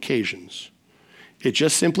couple of occasions. It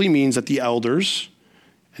just simply means that the elders,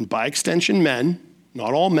 and by extension men,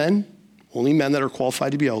 not all men, only men that are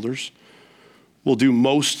qualified to be elders, will do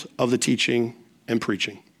most of the teaching and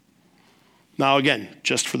preaching. Now again,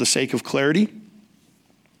 just for the sake of clarity,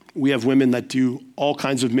 we have women that do all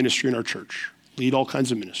kinds of ministry in our church, lead all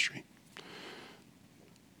kinds of ministry,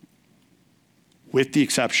 with the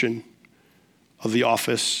exception of the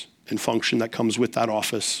office and function that comes with that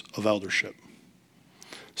office of eldership.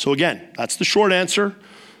 So again, that's the short answer.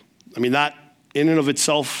 I mean, that in and of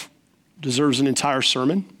itself deserves an entire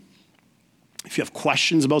sermon. If you have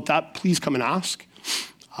questions about that, please come and ask.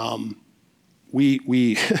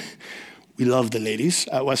 We love the ladies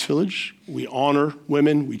at West Village. We honor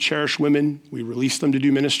women. We cherish women. We release them to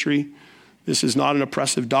do ministry. This is not an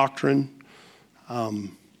oppressive doctrine.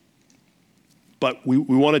 But we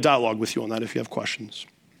want to dialogue with you on that if you have questions.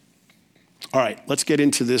 All right, let's get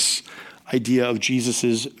into this idea of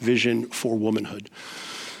Jesus's vision for womanhood.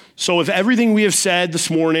 So if everything we have said this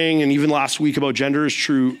morning and even last week about gender is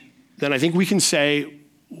true, then I think we can say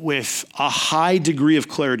with a high degree of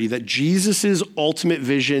clarity that Jesus's ultimate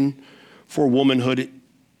vision for womanhood,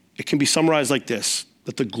 it can be summarized like this,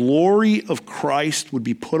 that the glory of Christ would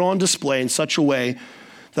be put on display in such a way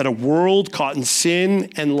that a world caught in sin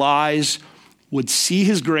and lies would see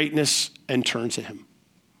his greatness and turn to him.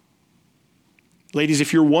 Ladies,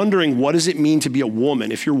 if you're wondering what does it mean to be a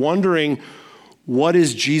woman, if you're wondering what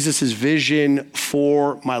is Jesus's vision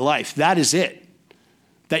for my life, that is it.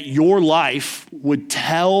 That your life would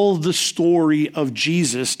tell the story of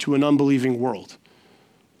Jesus to an unbelieving world.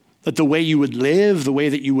 That the way you would live, the way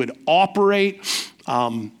that you would operate,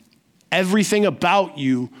 everything about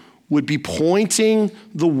you would be pointing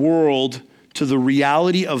the world to the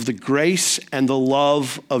reality of the grace and the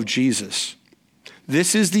love of Jesus.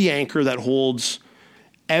 This is the anchor that holds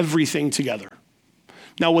everything together.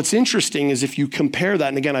 Now, what's interesting is if you compare that,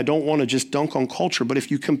 and again, I don't want to just dunk on culture, but if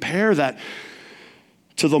you compare that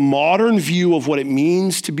to the modern view of what it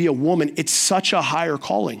means to be a woman, it's such a higher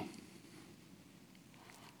calling.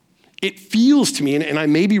 It feels to me, and I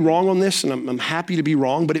may be wrong on this, and I'm happy to be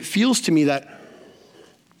wrong, but it feels to me that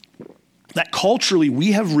culturally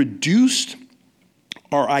we have reduced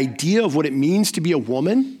our idea of what it means to be a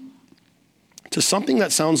woman to something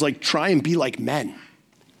that sounds like try and be like men.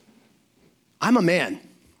 I'm a man,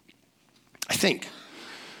 I think.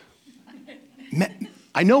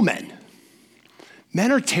 I know men.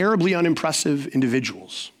 Men are terribly unimpressive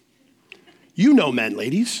individuals. You know men,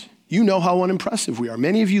 ladies. You know how unimpressive we are.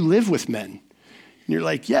 Many of you live with men. And you're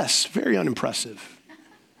like, yes, very unimpressive.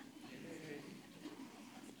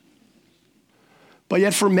 But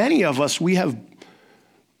yet for many of us, we have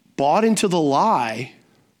bought into the lie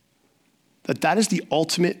that is the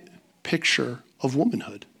ultimate picture of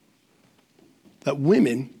womanhood. That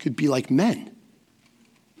women could be like men.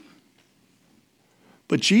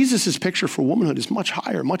 But Jesus' picture for womanhood is much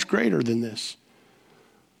higher, much greater than this.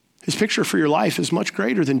 His picture for your life is much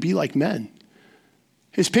greater than be like men.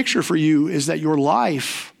 His picture for you is that your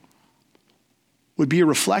life would be a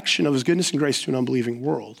reflection of his goodness and grace to an unbelieving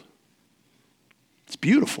world. It's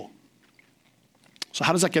beautiful. So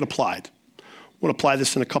how does that get applied? I want to apply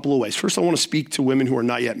this in a couple of ways. First, I want to speak to women who are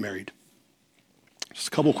not yet married. Just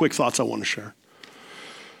a couple quick thoughts I want to share.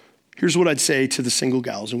 Here's what I'd say to the single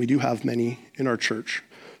gals, and we do have many in our church.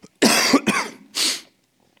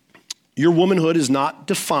 Your womanhood is not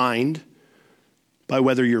defined by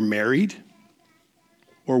whether you're married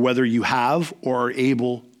or whether you have or are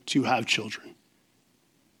able to have children.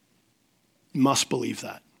 You must believe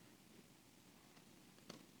that.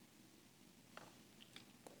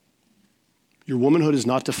 Your womanhood is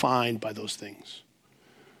not defined by those things.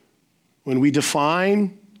 When we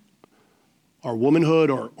define our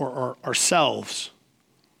womanhood or ourselves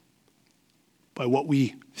by what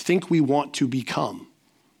we think we want to become,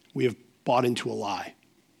 we have bought into a lie.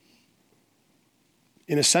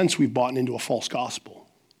 In a sense, we've bought into a false gospel.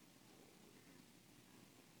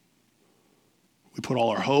 We put all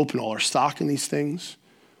our hope and all our stock in these things,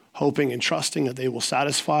 hoping and trusting that they will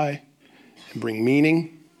satisfy and bring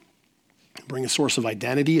meaning, and bring a source of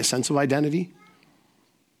identity, a sense of identity.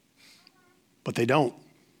 But they don't.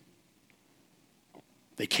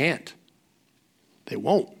 They can't. They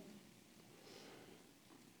won't.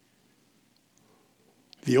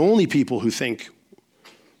 The only people who think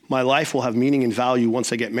my life will have meaning and value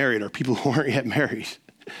once I get married are people who aren't yet married.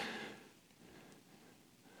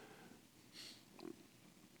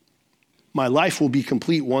 My life will be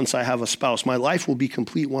complete once I have a spouse. My life will be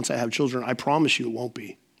complete once I have children. I promise you it won't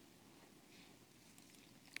be.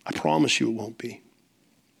 I promise you it won't be.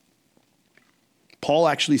 Paul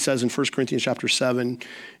actually says in 1 Corinthians chapter 7,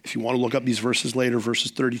 if you want to look up these verses later,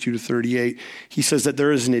 verses 32 to 38, he says that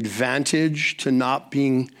there is an advantage to not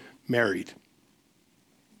being married.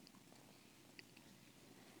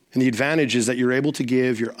 And the advantage is that you're able to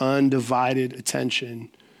give your undivided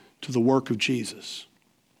attention to the work of Jesus.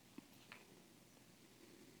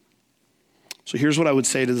 So here's what I would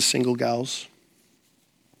say to the single gals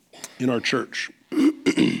in our church.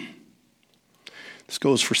 This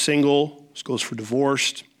goes for single, this goes for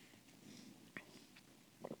divorced.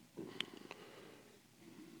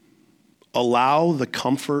 Allow the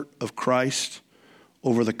comfort of Christ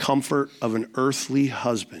over the comfort of an earthly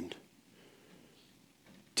husband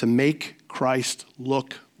to make Christ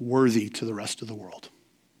look worthy to the rest of the world.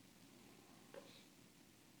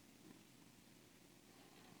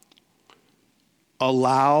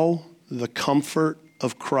 Allow the comfort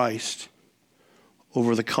of Christ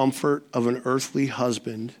over the comfort of an earthly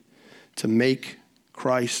husband to make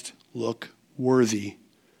Christ look worthy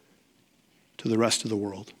to the rest of the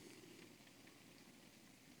world.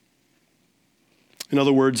 In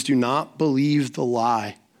other words, do not believe the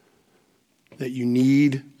lie that you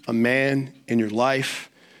need a man in your life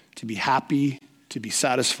to be happy, to be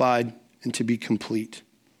satisfied, and to be complete.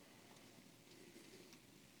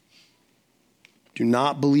 Do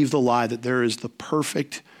not believe the lie that there is the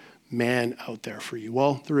perfect man out there for you.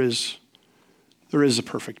 Well, there is a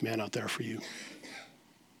perfect man out there for you.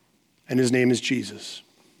 And his name is Jesus.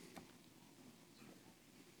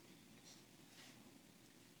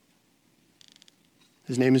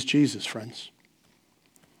 His name is Jesus, friends.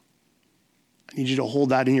 I need you to hold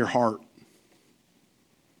that in your heart.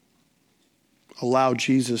 Allow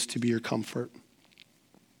Jesus to be your comfort.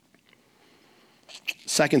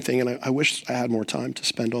 Second thing, and I wish I had more time to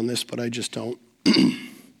spend on this, but I just don't.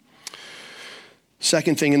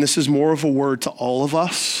 Second thing, and this is more of a word to all of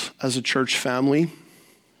us as a church family,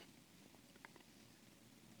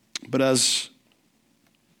 but as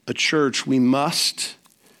a church, we must,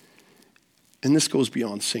 and this goes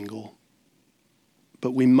beyond single,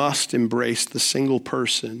 but we must embrace the single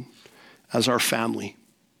person as our family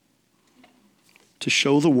to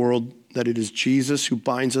show the world that it is Jesus who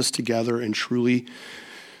binds us together and truly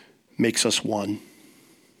makes us one.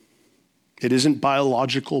 It isn't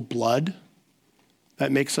biological blood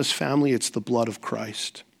that makes us family, it's the blood of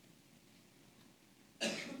Christ.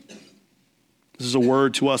 This is a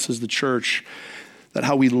word to us as the church that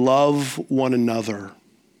how we love one another,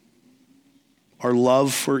 our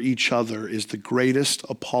love for each other is the greatest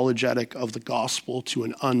apologetic of the gospel to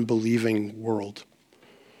an unbelieving world.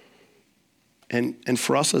 And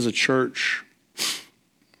for us as a church,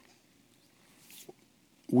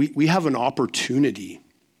 we have an opportunity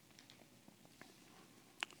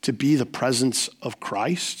to be the presence of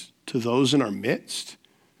Christ to those in our midst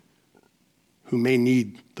who may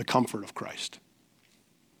need the comfort of Christ.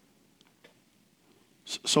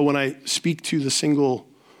 So when I speak to the single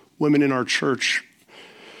women in our church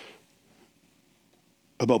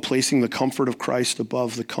about placing the comfort of Christ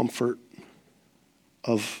above the comfort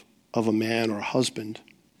of a man or a husband,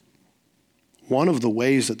 one of the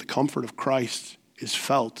ways that the comfort of Christ is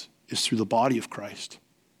felt is through the body of Christ,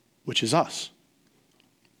 which is us.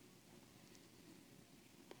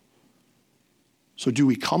 So do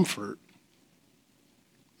we comfort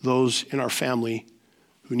those in our family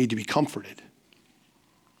who need to be comforted?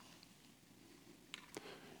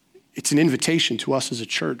 It's an invitation to us as a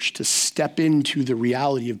church to step into the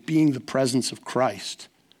reality of being the presence of Christ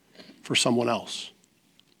for someone else.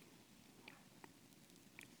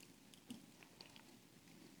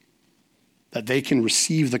 That they can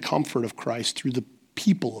receive the comfort of Christ through the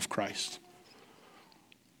people of Christ.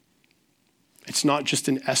 It's not just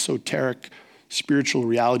an esoteric spiritual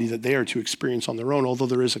reality that they are to experience on their own, although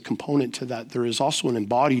there is a component to that. There is also an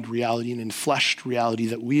embodied reality, an enfleshed reality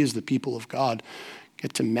that we as the people of God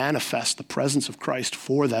get to manifest the presence of Christ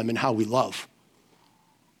for them in how we love.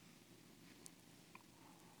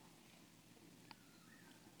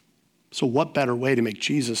 So what better way to make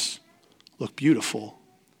Jesus look beautiful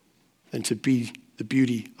than to be the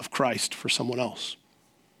beauty of Christ for someone else?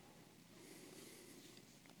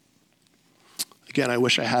 Again, I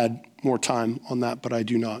wish I had more time on that, but I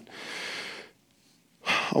do not.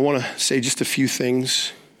 I want to say just a few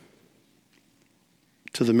things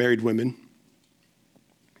to the married women.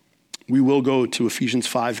 We will go to Ephesians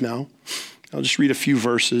 5 now. I'll just read a few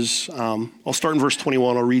verses. I'll start in verse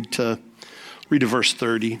 21. I'll read to verse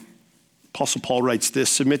 30. Apostle Paul writes this: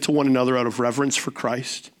 submit to one another out of reverence for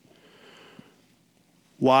Christ.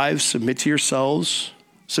 Wives, submit yourselves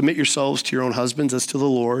to your own husbands as to the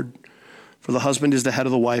Lord. For the husband is the head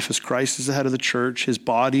of the wife, as Christ is the head of the church, his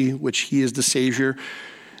body, which he is the Savior.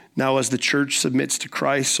 Now as the church submits to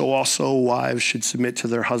Christ, so also wives should submit to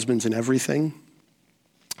their husbands in everything.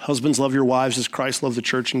 Husbands, love your wives as Christ loved the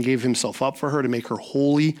church and gave himself up for her to make her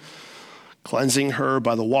holy, cleansing her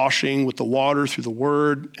by the washing with the water through the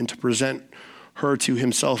word, and to present her to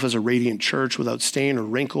himself as a radiant church without stain or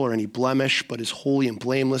wrinkle or any blemish, but is holy and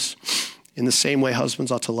blameless. In the same way, husbands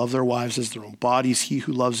ought to love their wives as their own bodies. He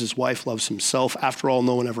who loves his wife loves himself. After all,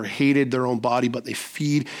 no one ever hated their own body, but they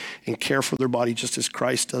feed and care for their body just as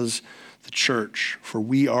Christ does the church, for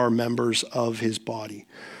we are members of his body.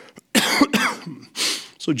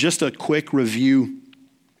 So just a quick review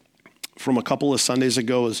from a couple of Sundays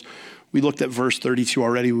ago as we looked at verse 32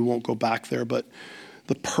 already. We won't go back there, but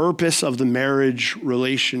the purpose of the marriage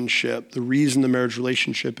relationship, the reason the marriage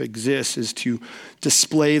relationship exists, is to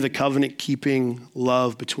display the covenant-keeping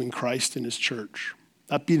love between Christ and his church.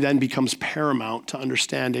 That then becomes paramount to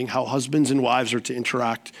understanding how husbands and wives are to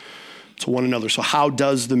interact to one another. So how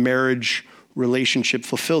does the marriage relationship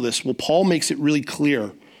fulfill this? Well, Paul makes it really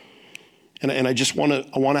clear, and I just want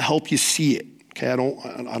to help you see it. Okay, I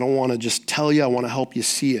don't want to just tell you. I want to help you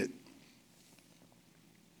see it.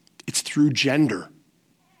 It's through gender.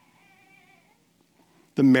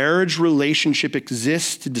 The marriage relationship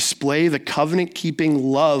exists to display the covenant-keeping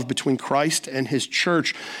love between Christ and his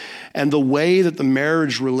church. And the way that the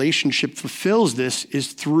marriage relationship fulfills this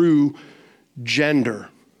is through gender.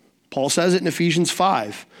 Paul says it in Ephesians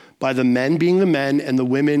 5, by the men being the men and the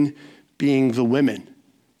women being the women.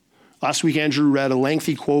 Last week, Andrew read a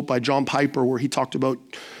lengthy quote by John Piper where he talked about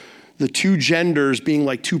the two genders being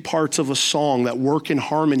like two parts of a song that work in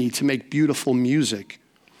harmony to make beautiful music.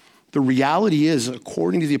 The reality is,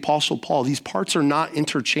 according to the Apostle Paul, these parts are not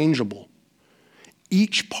interchangeable.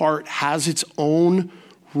 Each part has its own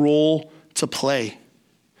role to play.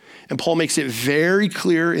 And Paul makes it very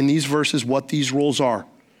clear in these verses what these roles are.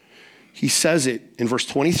 He says it in verse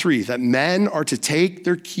 23, that men are to take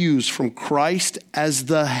their cues from Christ as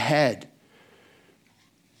the head.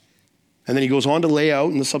 And then he goes on to lay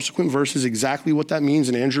out in the subsequent verses exactly what that means.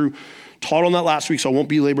 And Andrew taught on that last week, so I won't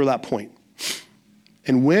belabor that point.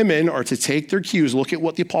 And women are to take their cues. Look at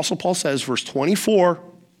what the Apostle Paul says, verse 24,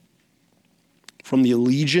 from the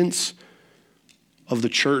allegiance of the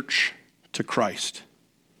church to Christ.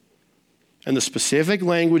 And the specific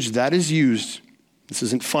language that is used, this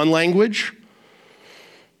isn't fun language,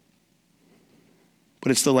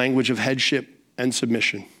 but it's the language of headship and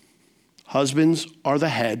submission. Husbands are the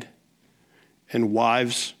head, and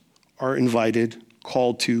wives are invited,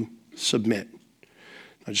 called to submit.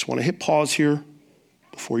 I just want to hit pause here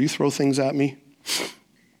before you throw things at me.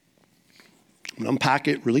 I'm going to unpack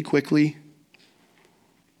it really quickly.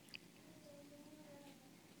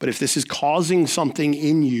 But if this is causing something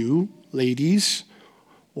in you, ladies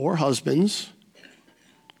or husbands,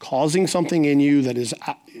 causing something in you that is,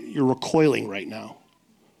 you're recoiling right now,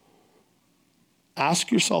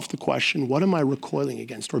 ask yourself the question, what am I recoiling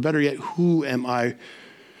against? Or better yet, who am I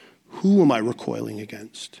recoiling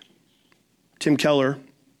against? Tim Keller,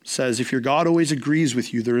 says, if your God always agrees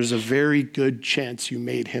with you, there is a very good chance you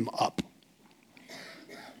made him up.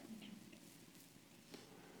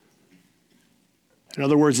 In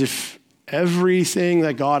other words, if everything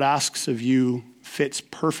that God asks of you fits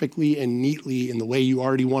perfectly and neatly in the way you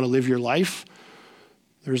already want to live your life,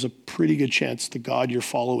 there's a pretty good chance the God you're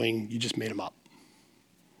following, you just made him up.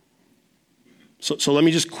 So let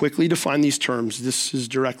me just quickly define these terms. This is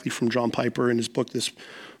directly from John Piper in his book, This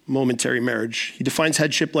Momentary Marriage. He defines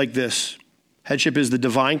headship like this. Headship is the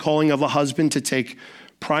divine calling of a husband to take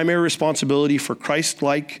primary responsibility for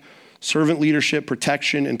Christ-like servant leadership,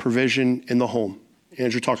 protection, and provision in the home.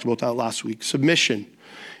 Andrew talked about that last week. Submission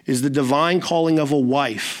is the divine calling of a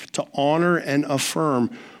wife to honor and affirm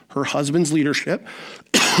her husband's leadership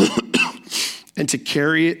and to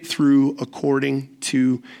carry it through according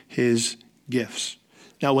to his gifts.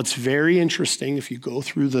 Now, what's very interesting, if you go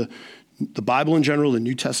through the Bible in general, the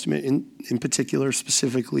New Testament in particular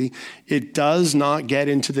specifically, it does not get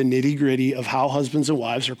into the nitty-gritty of how husbands and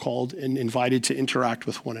wives are called and invited to interact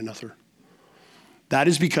with one another. That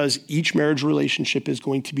is because each marriage relationship is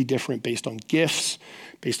going to be different based on gifts,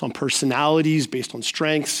 based on personalities, based on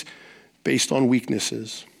strengths, based on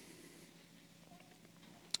weaknesses.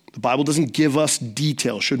 The Bible doesn't give us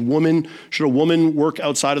detail. Should a woman work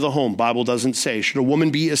outside of the home? Bible doesn't say. Should a woman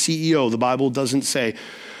be a CEO? The Bible doesn't say.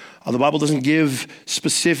 The Bible doesn't give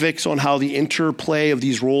specifics on how the interplay of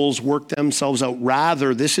these roles work themselves out.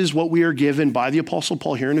 Rather, this is what we are given by the Apostle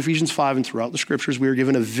Paul here in Ephesians 5 and throughout the scriptures. We are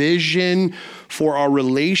given a vision for our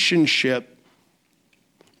relationship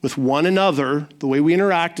with one another, the way we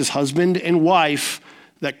interact as husband and wife,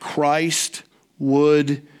 that Christ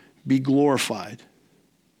would be glorified.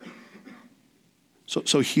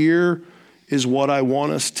 So here is what I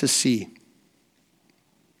want us to see.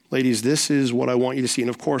 Ladies, this is what I want you to see. And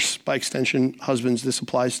of course, by extension, husbands, this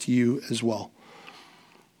applies to you as well.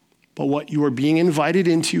 But what you are being invited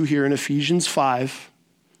into here in Ephesians 5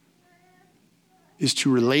 is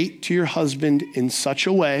to relate to your husband in such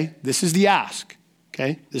a way, this is the ask,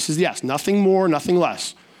 okay? This is the ask, nothing more, nothing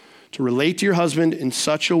less. To relate to your husband in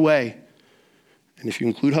such a way, and if you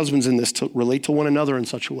include husbands in this, to relate to one another in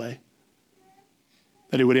such a way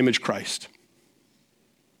that it would image Christ.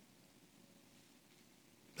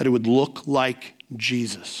 That it would look like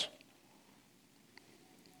Jesus.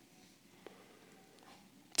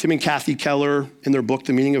 Tim and Kathy Keller, in their book,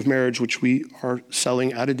 The Meaning of Marriage, which we are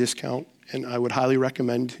selling at a discount, and I would highly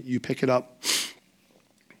recommend you pick it up,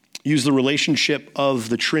 use the relationship of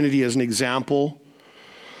the Trinity as an example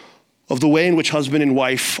of the way in which husband and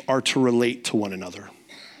wife are to relate to one another.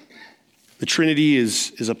 The Trinity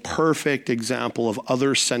is a perfect example of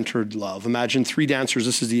other-centered love. Imagine three dancers.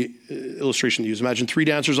 This is the illustration they use. Imagine three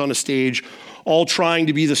dancers on a stage, all trying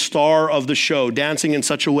to be the star of the show, dancing in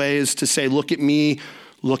such a way as to say, look at me,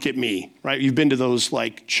 right? You've been to those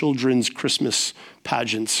like children's Christmas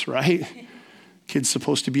pageants, right? Kid's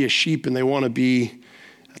supposed to be a sheep and they want to be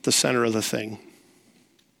at the center of the thing.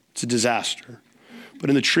 It's a disaster. But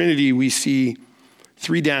in the Trinity, we see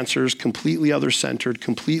three dancers, completely other-centered,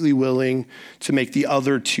 completely willing to make the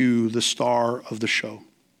other two the star of the show.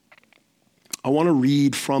 I want to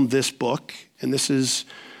read from this book, and this is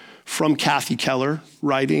from Kathy Keller,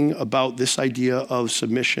 writing about this idea of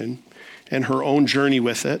submission and her own journey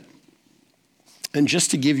with it. And just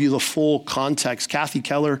to give you the full context, Kathy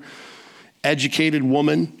Keller, educated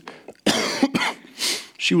woman,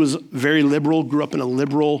 she was very liberal, grew up in a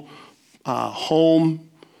liberal home,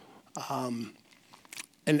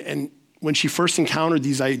 And when she first encountered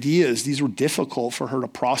these ideas, these were difficult for her to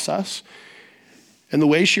process. And the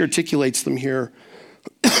way she articulates them here,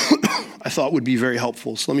 I thought would be very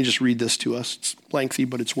helpful. So let me just read this to us. It's lengthy,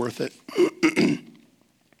 but it's worth it.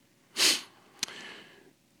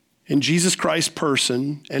 In Jesus Christ's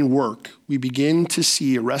person and work, we begin to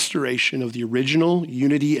see a restoration of the original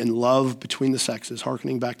unity and love between the sexes,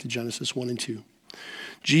 hearkening back to Genesis 1 and 2.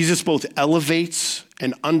 Jesus both elevates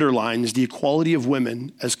and underlines the equality of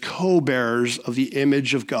women as co-bearers of the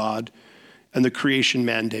image of God and the creation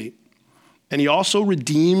mandate. And he also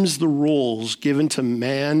redeems the roles given to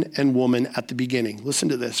man and woman at the beginning. Listen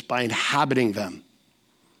to this, by inhabiting them.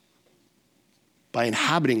 By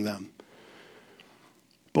inhabiting them,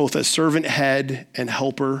 both as servant head and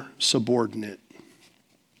helper subordinate.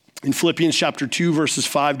 In Philippians chapter 2, verses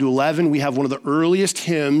 5 to 11, we have one of the earliest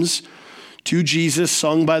hymns to Jesus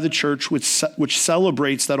sung by the church, which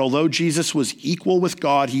celebrates that although Jesus was equal with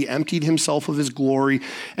God, he emptied himself of his glory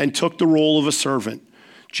and took the role of a servant.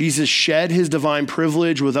 Jesus shed his divine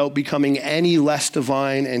privilege without becoming any less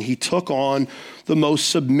divine, and he took on the most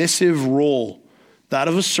submissive role, that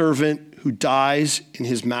of a servant who dies in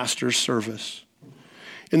his master's service.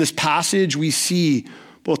 In this passage, we see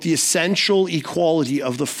both the essential equality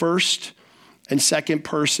of the first and second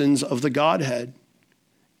persons of the Godhead,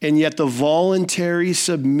 and yet the voluntary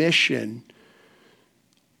submission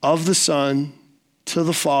of the Son to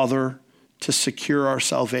the Father to secure our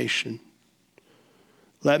salvation.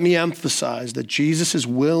 Let me emphasize that Jesus'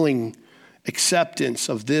 willing acceptance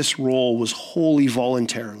of this role was wholly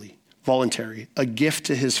voluntary, a gift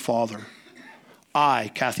to his Father.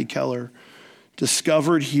 I, Kathy Keller,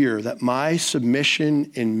 discovered here that my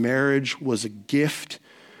submission in marriage was a gift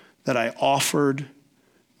that I offered,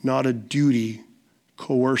 not a duty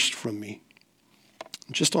coerced from me.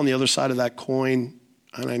 Just on the other side of that coin,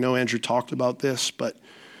 and I know Andrew talked about this, but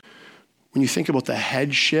when you think about the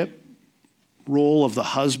headship role of the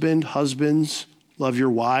husband, husbands, love your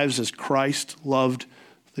wives as Christ loved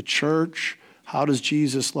the church. How does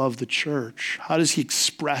Jesus love the church? How does he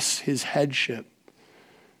express his headship?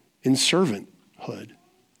 In servanthood,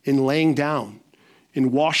 in laying down,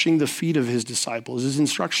 in washing the feet of his disciples. His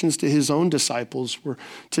instructions to his own disciples were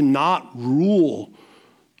to not rule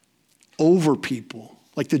over people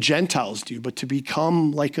like the Gentiles do, but to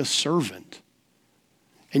become like a servant.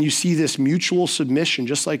 And you see this mutual submission,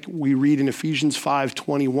 just like we read in Ephesians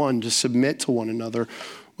 5:21, to submit to one another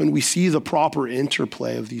when we see the proper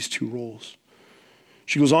interplay of these two roles.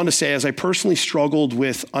 She goes on to say, as I personally struggled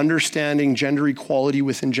with understanding gender equality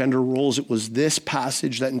within gender roles, it was this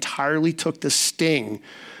passage that entirely took the sting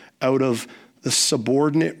out of the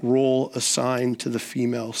subordinate role assigned to the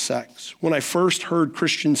female sex. When I first heard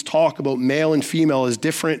Christians talk about male and female as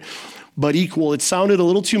different but equal, it sounded a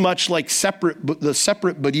little too much like the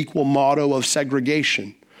separate but equal motto of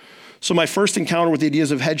segregation. So my first encounter with the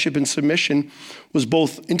ideas of headship and submission was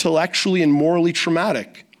both intellectually and morally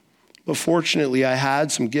traumatic. But fortunately, I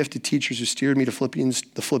had some gifted teachers who steered me to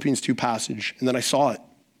the Philippians 2 passage, and then I saw it.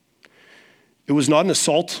 It was not an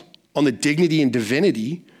assault on the dignity and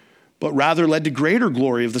divinity, but rather led to greater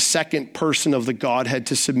glory of the second person of the Godhead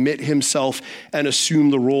to submit himself and assume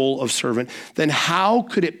the role of servant. Then how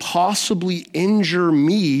could it possibly injure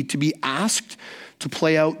me to be asked to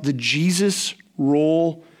play out the Jesus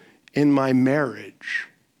role in my marriage?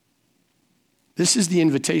 This is the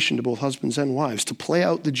invitation to both husbands and wives, to play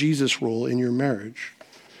out the Jesus role in your marriage.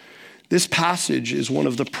 This passage is one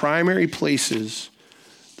of the primary places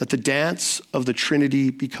that the dance of the Trinity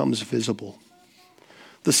becomes visible.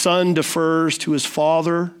 The Son defers to his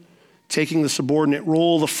Father, taking the subordinate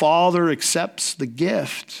role. The Father accepts the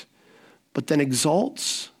gift, but then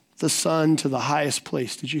exalts the Son to the highest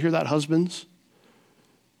place. Did you hear that, husbands?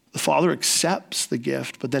 The Father accepts the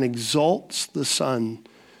gift, but then exalts the Son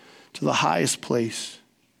to the highest place.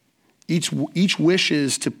 Each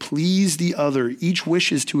wishes to please the other. Each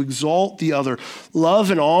wishes to exalt the other. Love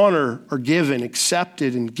and honor are given,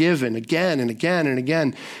 accepted, and given again and again and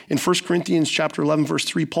again. In 1 Corinthians chapter 11, verse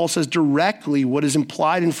 3, Paul says directly what is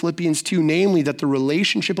implied in Philippians 2, namely that the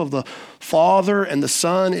relationship of the Father and the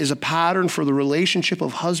Son is a pattern for the relationship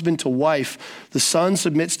of husband to wife. The Son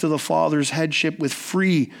submits to the Father's headship with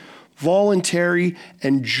free, voluntary,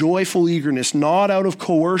 and joyful eagerness, not out of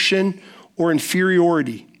coercion or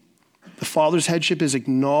inferiority. The Father's headship is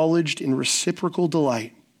acknowledged in reciprocal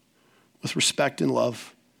delight with respect and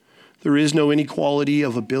love. There is no inequality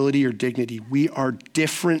of ability or dignity. We are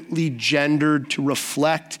differently gendered to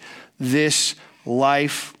reflect this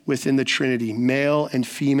life within the Trinity. Male and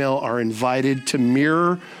female are invited to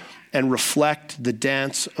mirror and reflect the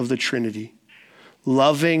dance of the Trinity.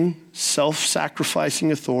 Loving,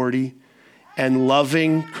 self-sacrificing authority and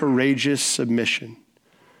loving, courageous submission.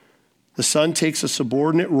 The Son takes a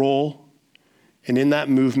subordinate role, and in that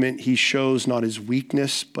movement, he shows not his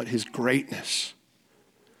weakness, but his greatness.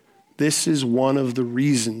 This is one of the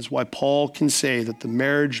reasons why Paul can say that the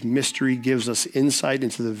marriage mystery gives us insight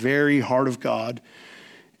into the very heart of God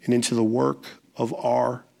and into the work of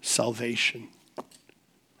our salvation.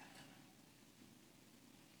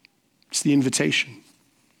 It's the invitation.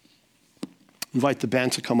 Invite the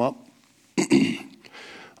band to come up.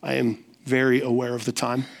 I am very aware of the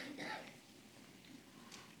time,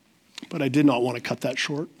 but I did not want to cut that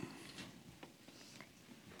short.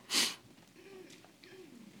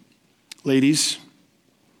 Ladies,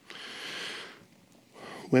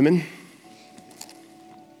 women,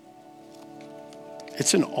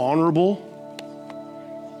 it's an honorable,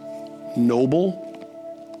 noble,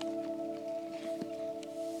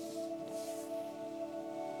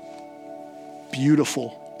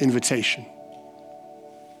 beautiful invitation.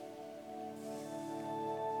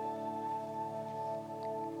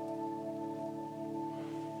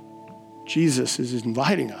 Jesus is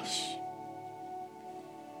inviting us.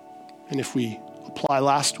 And if we apply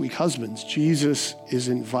last week. Husbands, Jesus is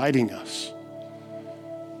inviting us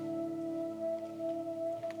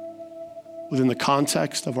within the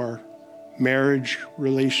context of our marriage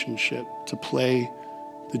relationship to play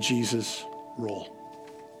the Jesus role.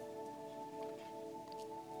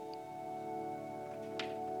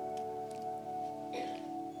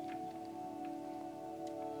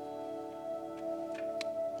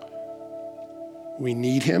 We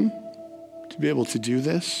need him to be able to do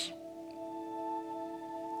this.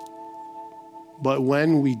 But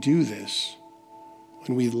when we do this,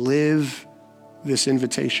 when we live this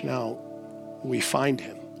invitation out, we find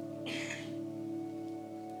him.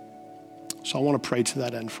 So I want to pray to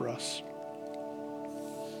that end for us.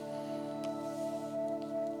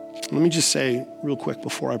 Let me just say real quick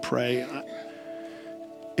before I pray,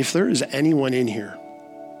 if there is anyone in here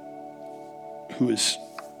who is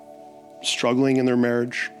struggling in their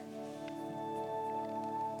marriage,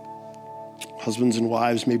 husbands and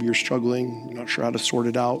wives, maybe you're struggling, you're not sure how to sort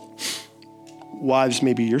it out. Wives,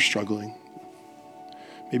 maybe you're struggling.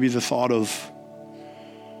 Maybe the thought of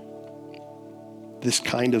this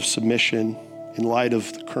kind of submission in light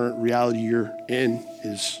of the current reality you're in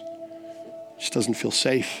just doesn't feel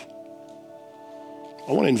safe.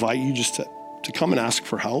 I want to invite you just to come and ask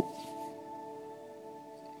for help.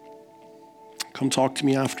 Come talk to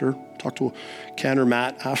me after. Talk to Ken or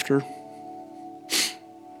Matt after.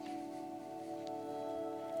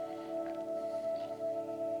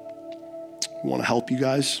 We want to help you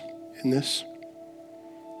guys in this.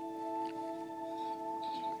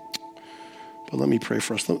 But let me pray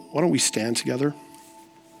for us. Why don't we stand together?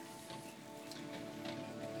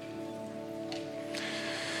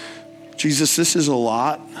 Jesus, this is a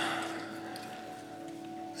lot.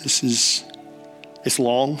 It's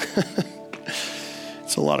long.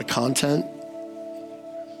 It's a lot of content.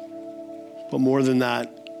 But more than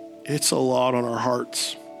that, it's a lot on our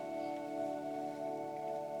hearts.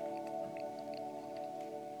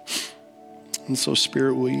 And so,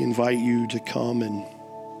 Spirit, we invite you to come and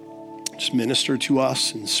just minister to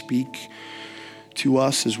us and speak to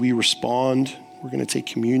us as we respond. We're going to take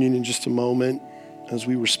communion in just a moment. As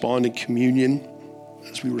we respond in communion,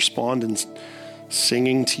 as we respond in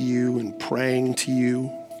singing to you and praying to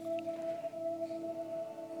you,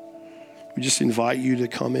 we just invite you to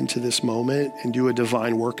come into this moment and do a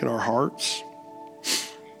divine work in our hearts.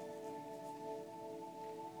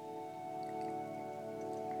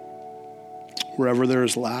 Wherever there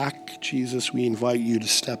is lack, Jesus, we invite you to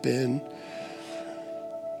step in.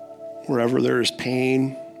 Wherever there is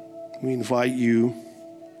pain, we invite you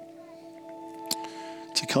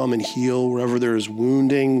to come and heal. Wherever there is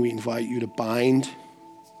wounding, we invite you to bind.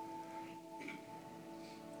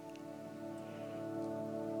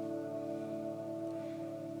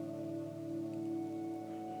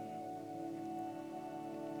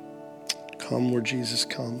 Come, Lord Jesus,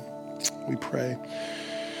 come. We pray.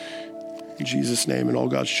 In Jesus' name, and all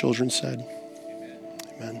God's children said,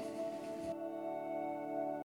 amen.